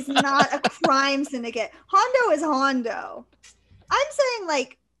 Hondo is not a crime syndicate. Hondo is Hondo. I'm saying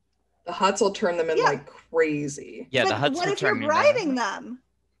like, The Huts will turn them in Yeah. like crazy. Yeah, the but Huts what will if you're turn you in. bribing them?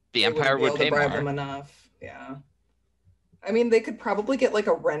 The They wouldn't Empire be would able to pay bribe more. them enough. Yeah. I mean, they could probably get like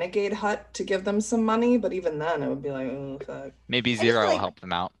a renegade hut to give them some money, but even then, it would be like, oh fuck. Maybe just Zero will like- help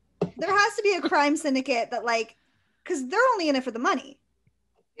them out. There has to be a crime syndicate that like, because they're only in it for the money.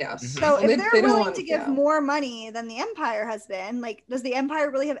 Yes. Mhm. So And if they're don't willing want- to give yeah. more money than the Empire has been, like, does the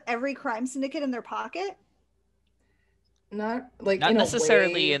Empire really have every crime syndicate in their pocket? Not like Not in a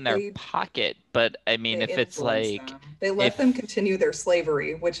necessarily way, in their they- pocket, but I mean, they if it's influence like, them. They let if- them continue their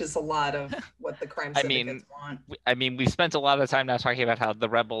slavery, which is a lot of what the crime I syndicates mean, want. we've spent a lot of time now talking about how the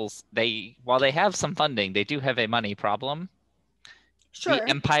rebels, while they have some funding, they do have a money problem. Sure. The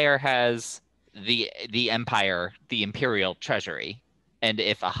Empire has the Empire, the Imperial Treasury, and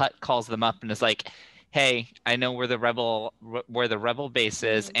if a Hut calls them up and is like, "Hey, I know where the rebel base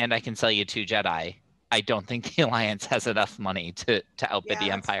is, Mhm. and I can sell you 2 Jedi," I don't think the Alliance has enough money to outbid Yeah, the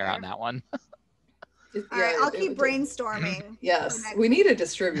that's Empire fair. on that one. All right, I'll it keep would- brainstorming. Yes, for next we need a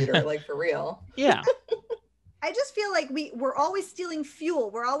distributor, like for real. Yeah, I just feel like we're always stealing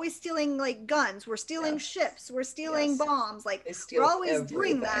fuel. We're always stealing like guns. We're stealing Yes. ships. We're stealing Yes. bombs. Like They steal we're always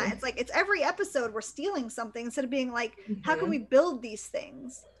doing that. everything. It's like it's every episode we're stealing something instead of being like, how can Mhm. we build these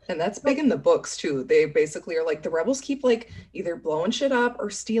things? And that's big in the books too. They basically are like, the rebels keep like either blowing shit up or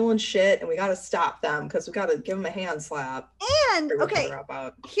stealing shit, and we got to stop them because we got to give them a hand slap. And or we'll okay, drop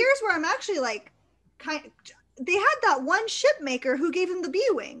out. here's where I'm actually like, they had that one ship maker who gave him the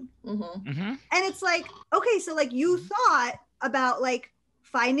B-wing. Mhm. hmm And it's like, okay, so like you thought about like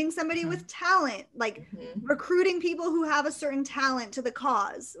finding somebody with talent, like Mhm. recruiting people who have a certain talent to the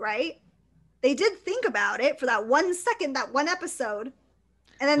cause, right? They did think about it for that 1 second, that one episode.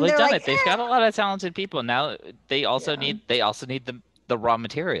 And then Well, they've they're done like, it. They've got a lot of talented people now. They also Yeah. need the raw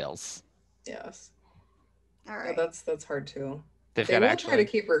materials. Yes. all Yeah, right. that's hard too. They've They got will to try to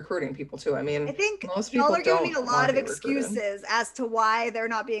actually. keep recruiting people too. I mean, I think most y'all people are giving me a don't lot wanna of be recruited. excuses as to why they're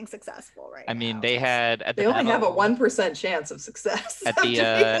not being successful right I mean, now. they had at They the only have a battle- 1% chance of success. at of the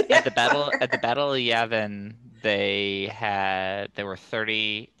defeating at the battle Empire. at the Battle of Yavin. There were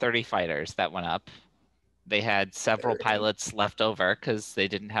 30 fighters that went up. They had several 30. pilots left over because they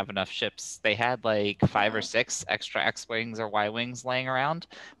didn't have enough ships. They had like 5 or Yeah. 6 extra X-wings or Y-wings laying around,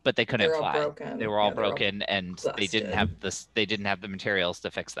 but they couldn't They're all fly. broken. They were all Yeah, they're all broken, and they didn't busted. have this. They didn't have the materials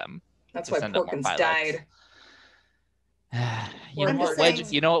to fix them. That's to why send up more Porkins pilots. died. you I'm know just what, Wedge?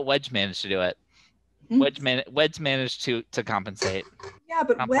 saying- You know what, Wedge managed to do it. Hmm? Wedge managed to compensate. Yeah,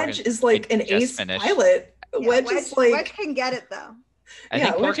 but Tom Wedge Porkins- is like it an just ace finished. pilot. Yeah, Wedge is like Wedge can get it though. I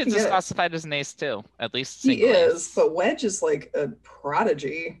Yeah, think Wedge can Porkins get is it. classified as an ace too, at least he single is, ace. but Wedge is like a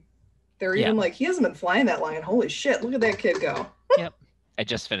prodigy. They're Yeah. even like, he hasn't been flying that long, and holy shit, look at that kid go. I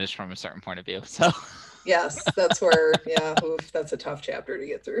just finished from a certain point of view. So, Yes, that's where, yeah, oof, that's a tough chapter to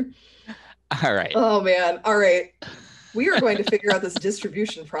get through. all right. Oh man, all right. We are going to figure out this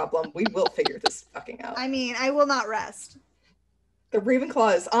distribution problem. We will figure this fucking out. I mean, I will not rest. The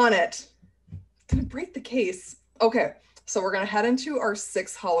Ravenclaw is on it. Gonna break the case. Okay, so we're gonna head into our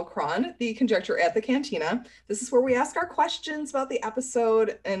 6th holocron, the Conjecture at the Cantina. This is where we ask our questions about the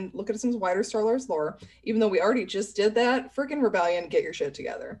episode and look at some wider Star Wars lore. Even though we already just did that, freaking Rebellion, get your shit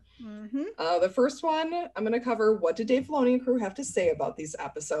together. Mhm. The first one, I'm going to cover what did Dave Filoni and crew have to say about these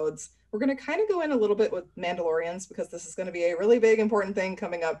episodes. We're going to kind of go in a little bit with Mandalorians because this is going to be a really big, important thing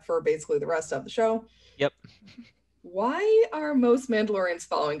coming up for basically the rest of the show. Yep. Why are most Mandalorians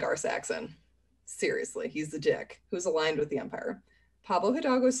following Gar Saxon? Seriously, he's the dick who's aligned with the Empire. Pablo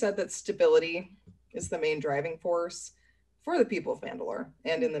Hidalgo said that stability is the main driving force. for the people of Mandalore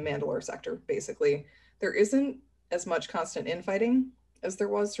and in the Mandalore sector, basically. There isn't as much constant infighting as there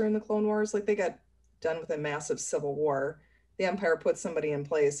was during the Clone Wars. Like, they got done with a massive civil war. The Empire put somebody in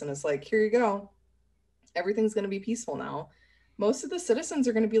place and is like, here you go. Everything's going to be peaceful now. Most of the citizens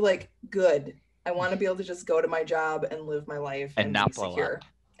are going to be like, good. I want to be able to just go to my job and live my life And not be blow secure. up.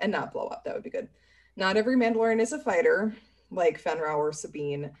 And not blow up. That would be good. Not every Mandalorian is a fighter, like Fenrau or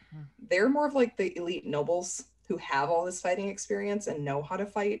Sabine. They're more of like the elite nobles who have all this fighting experience and know how to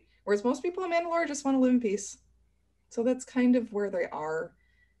fight, whereas most people in Mandalore just want to live in peace. So that's kind of where they are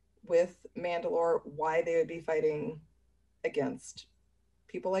with Mandalore, why they would be fighting against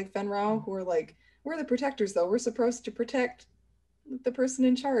people like Fenrau, who are like, we're the protectors, though. We're supposed to protect the person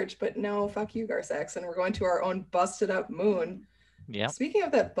in charge, but no, fuck you, Gar Saxon. We're going to our own busted up moon. Yeah. Speaking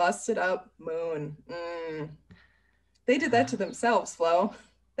of that busted up moon, they did that to themselves, Flo.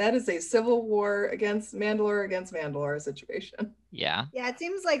 That is a civil war against Mandalore situation. Yeah. Yeah, it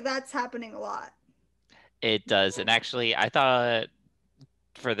seems like that's happening a lot. It does. And actually, I thought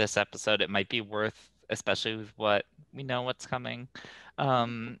for this episode, it might be worth, especially with what we know what's coming,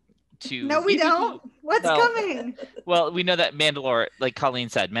 to... No, we don't. What's coming? Well, we know that Mandalore, like Colleen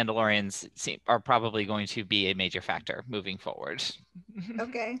said, Mandalorians are probably going to be a major factor moving forward.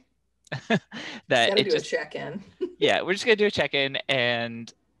 Okay. That Gotta do a check-in. Yeah, we're just going to do a check-in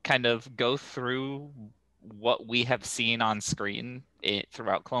and kind of go through what we have seen on screen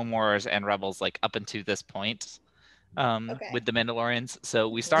throughout Clone Wars and Rebels, like up until this point with the Mandalorians. So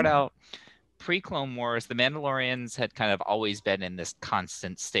we start out pre-Clone Wars. The Mandalorians had kind of always been in this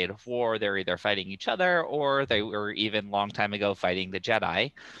constant state of war. They're either fighting each other or they were even long time ago fighting the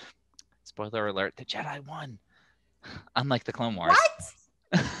Jedi. Spoiler alert, the Jedi won. Unlike the Clone Wars.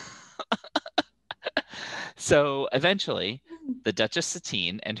 What? So eventually, the Duchess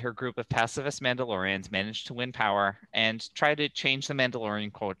Satine and her group of pacifist Mandalorians managed to win power and try to change the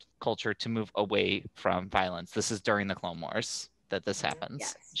Mandalorian culture to move away from violence. This is during the Clone Wars that this happens.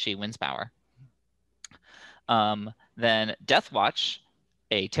 Yes. She wins power. Then Death Watch,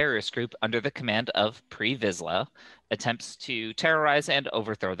 a terrorist group under the command of Pre Vizsla, attempts to terrorize and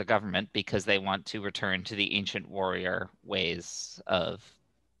overthrow the government because they want to return to the ancient warrior ways of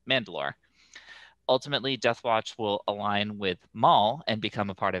Mandalore. Ultimately, Death Watch will align with Maul and become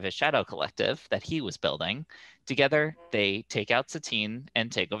a part of his shadow collective that he was building. Together, they take out Satine and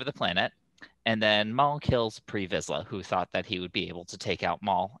take over the planet. And then Maul kills Pre Vizsla, who thought that he would be able to take out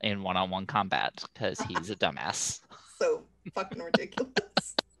Maul in one-on-one combat because he's a dumbass. So fucking ridiculous.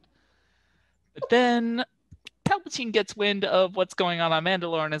 But then Palpatine gets wind of what's going on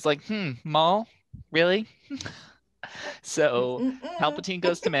Mandalore and is like, Maul? Really? So Palpatine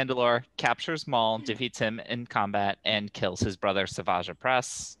goes to Mandalore, captures Maul, defeats him in combat, and kills his brother Savage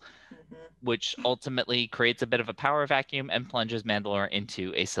Opress, which ultimately creates a bit of a power vacuum and plunges Mandalore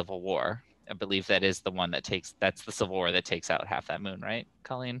into a civil war. I believe that is the one that's the civil war that takes out half that moon, right,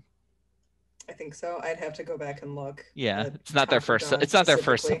 Colleen? I think so. I'd have to go back and look. Yeah, it's not their first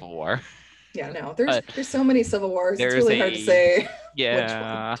civil war. Yeah, no, there's so many civil wars. It's really hard to say which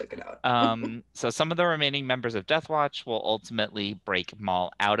one took it out. So some of the remaining members of Death Watch will ultimately break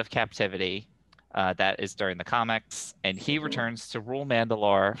Maul out of captivity. That is during the comics, and he returns to rule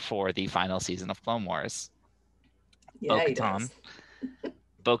Mandalore for the final season of Clone Wars. Yeah, he does.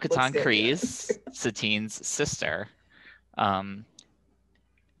 Bo-Katan Kryze, Satine's sister, who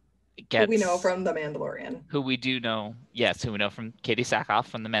we know from The Mandalorian. Who we know from Katie Sackhoff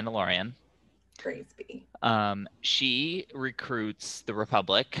from The Mandalorian. Crazy. She recruits the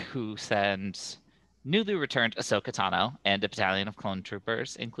Republic, who sends newly returned Ahsoka Tano and a battalion of clone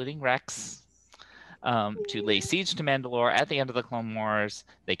troopers, including Rex, to lay siege to Mandalore. At the end of the Clone Wars,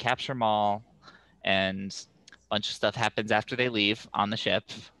 they capture Maul, and a bunch of stuff happens after they leave on the ship.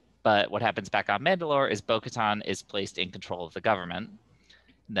 But what happens back on Mandalore is Bo-Katan is placed in control of the government.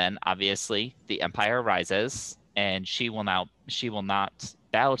 Then, obviously, the Empire rises, and she will not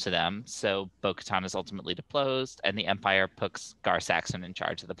bow to them. So Bo-Katan is ultimately deposed, and the Empire puts Gar Saxon in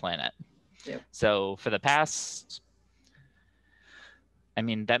charge of the planet. Yep. So for the past,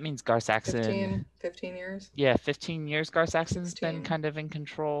 that means Gar Saxon... 15 years? Yeah, 15 years Gar Saxon's been kind of in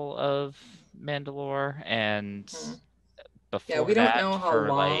control of Mandalore, and before yeah, we don't that, know how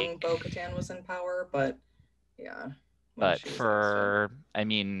long Bo-Katan was in power, but yeah. But for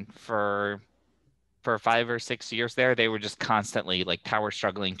 5 or 6 years there, they were just constantly like power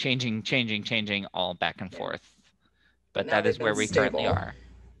struggling, changing, all back and forth. But that is where we currently are.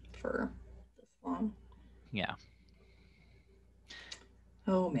 For this long. Yeah.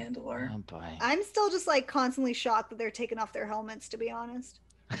 Oh, Mandalore. Oh boy. I'm still just like constantly shocked that they're taking off their helmets, to be honest.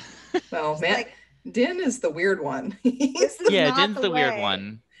 Well, Din is the weird one. This is Yeah, not Din's the weird way.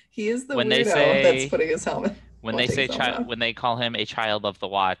 one. He is the When weirdo they say- that's putting his helmet. When won't they take say his helmet off. when they call him a child of the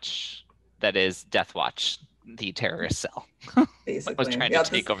watch, that is Death Watch, the terrorist cell. Basically, was trying to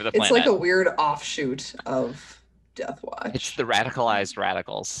take over the It's like planet. a weird offshoot of Death Watch. It's the radicalized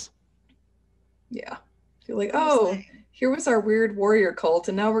radicals. Yeah. You're like, oh, here was our weird warrior cult,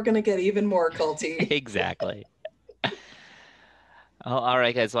 and now we're gonna get even more culty. Exactly. Oh, all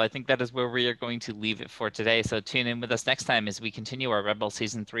right, guys. Well, I think that is where we are going to leave it for today. So tune in with us next time as we continue our Rebel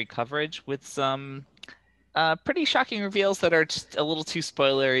Season 3 coverage with some pretty shocking reveals that are just a little too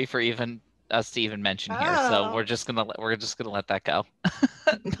spoilery for even us to even mention here. So Oh. we're just gonna let that go.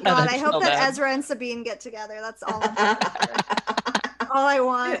 God, I hope Until that then- Ezra and Sabine get together. That's all. All I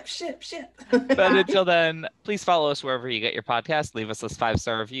want. Ship. But until then, please follow us wherever you get your podcast. Leave us those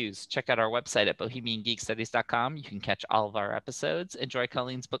 5-star reviews. Check out our website at bohemiangeekstudies.com. You can catch all of our episodes. Enjoy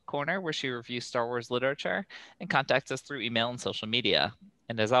Colleen's Book Corner, where she reviews Star Wars literature, and contact us through email and social media.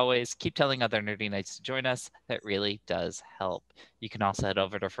 And as always, keep telling other nerdy knights to join us. That really does help. You can also head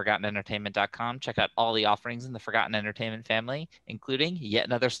over to ForgottenEntertainment.com. Check out all the offerings in the Forgotten Entertainment family, including yet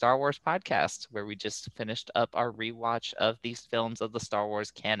another Star Wars podcast, where we just finished up our rewatch of these films of the Star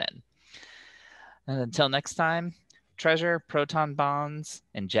Wars canon. And until next time, treasure proton bombs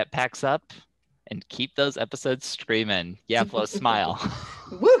and jetpacks up, and keep those episodes screaming. Yeah, Flo, smile.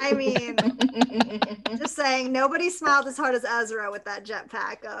 I mean, just saying, nobody smiled as hard as Ezra with that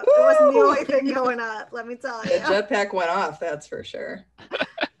jetpack up. It wasn't the only thing going up, let me tell The you. jetpack went off, that's for sure.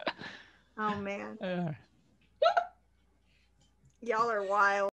 Oh, man. Uh, Y'all are wild.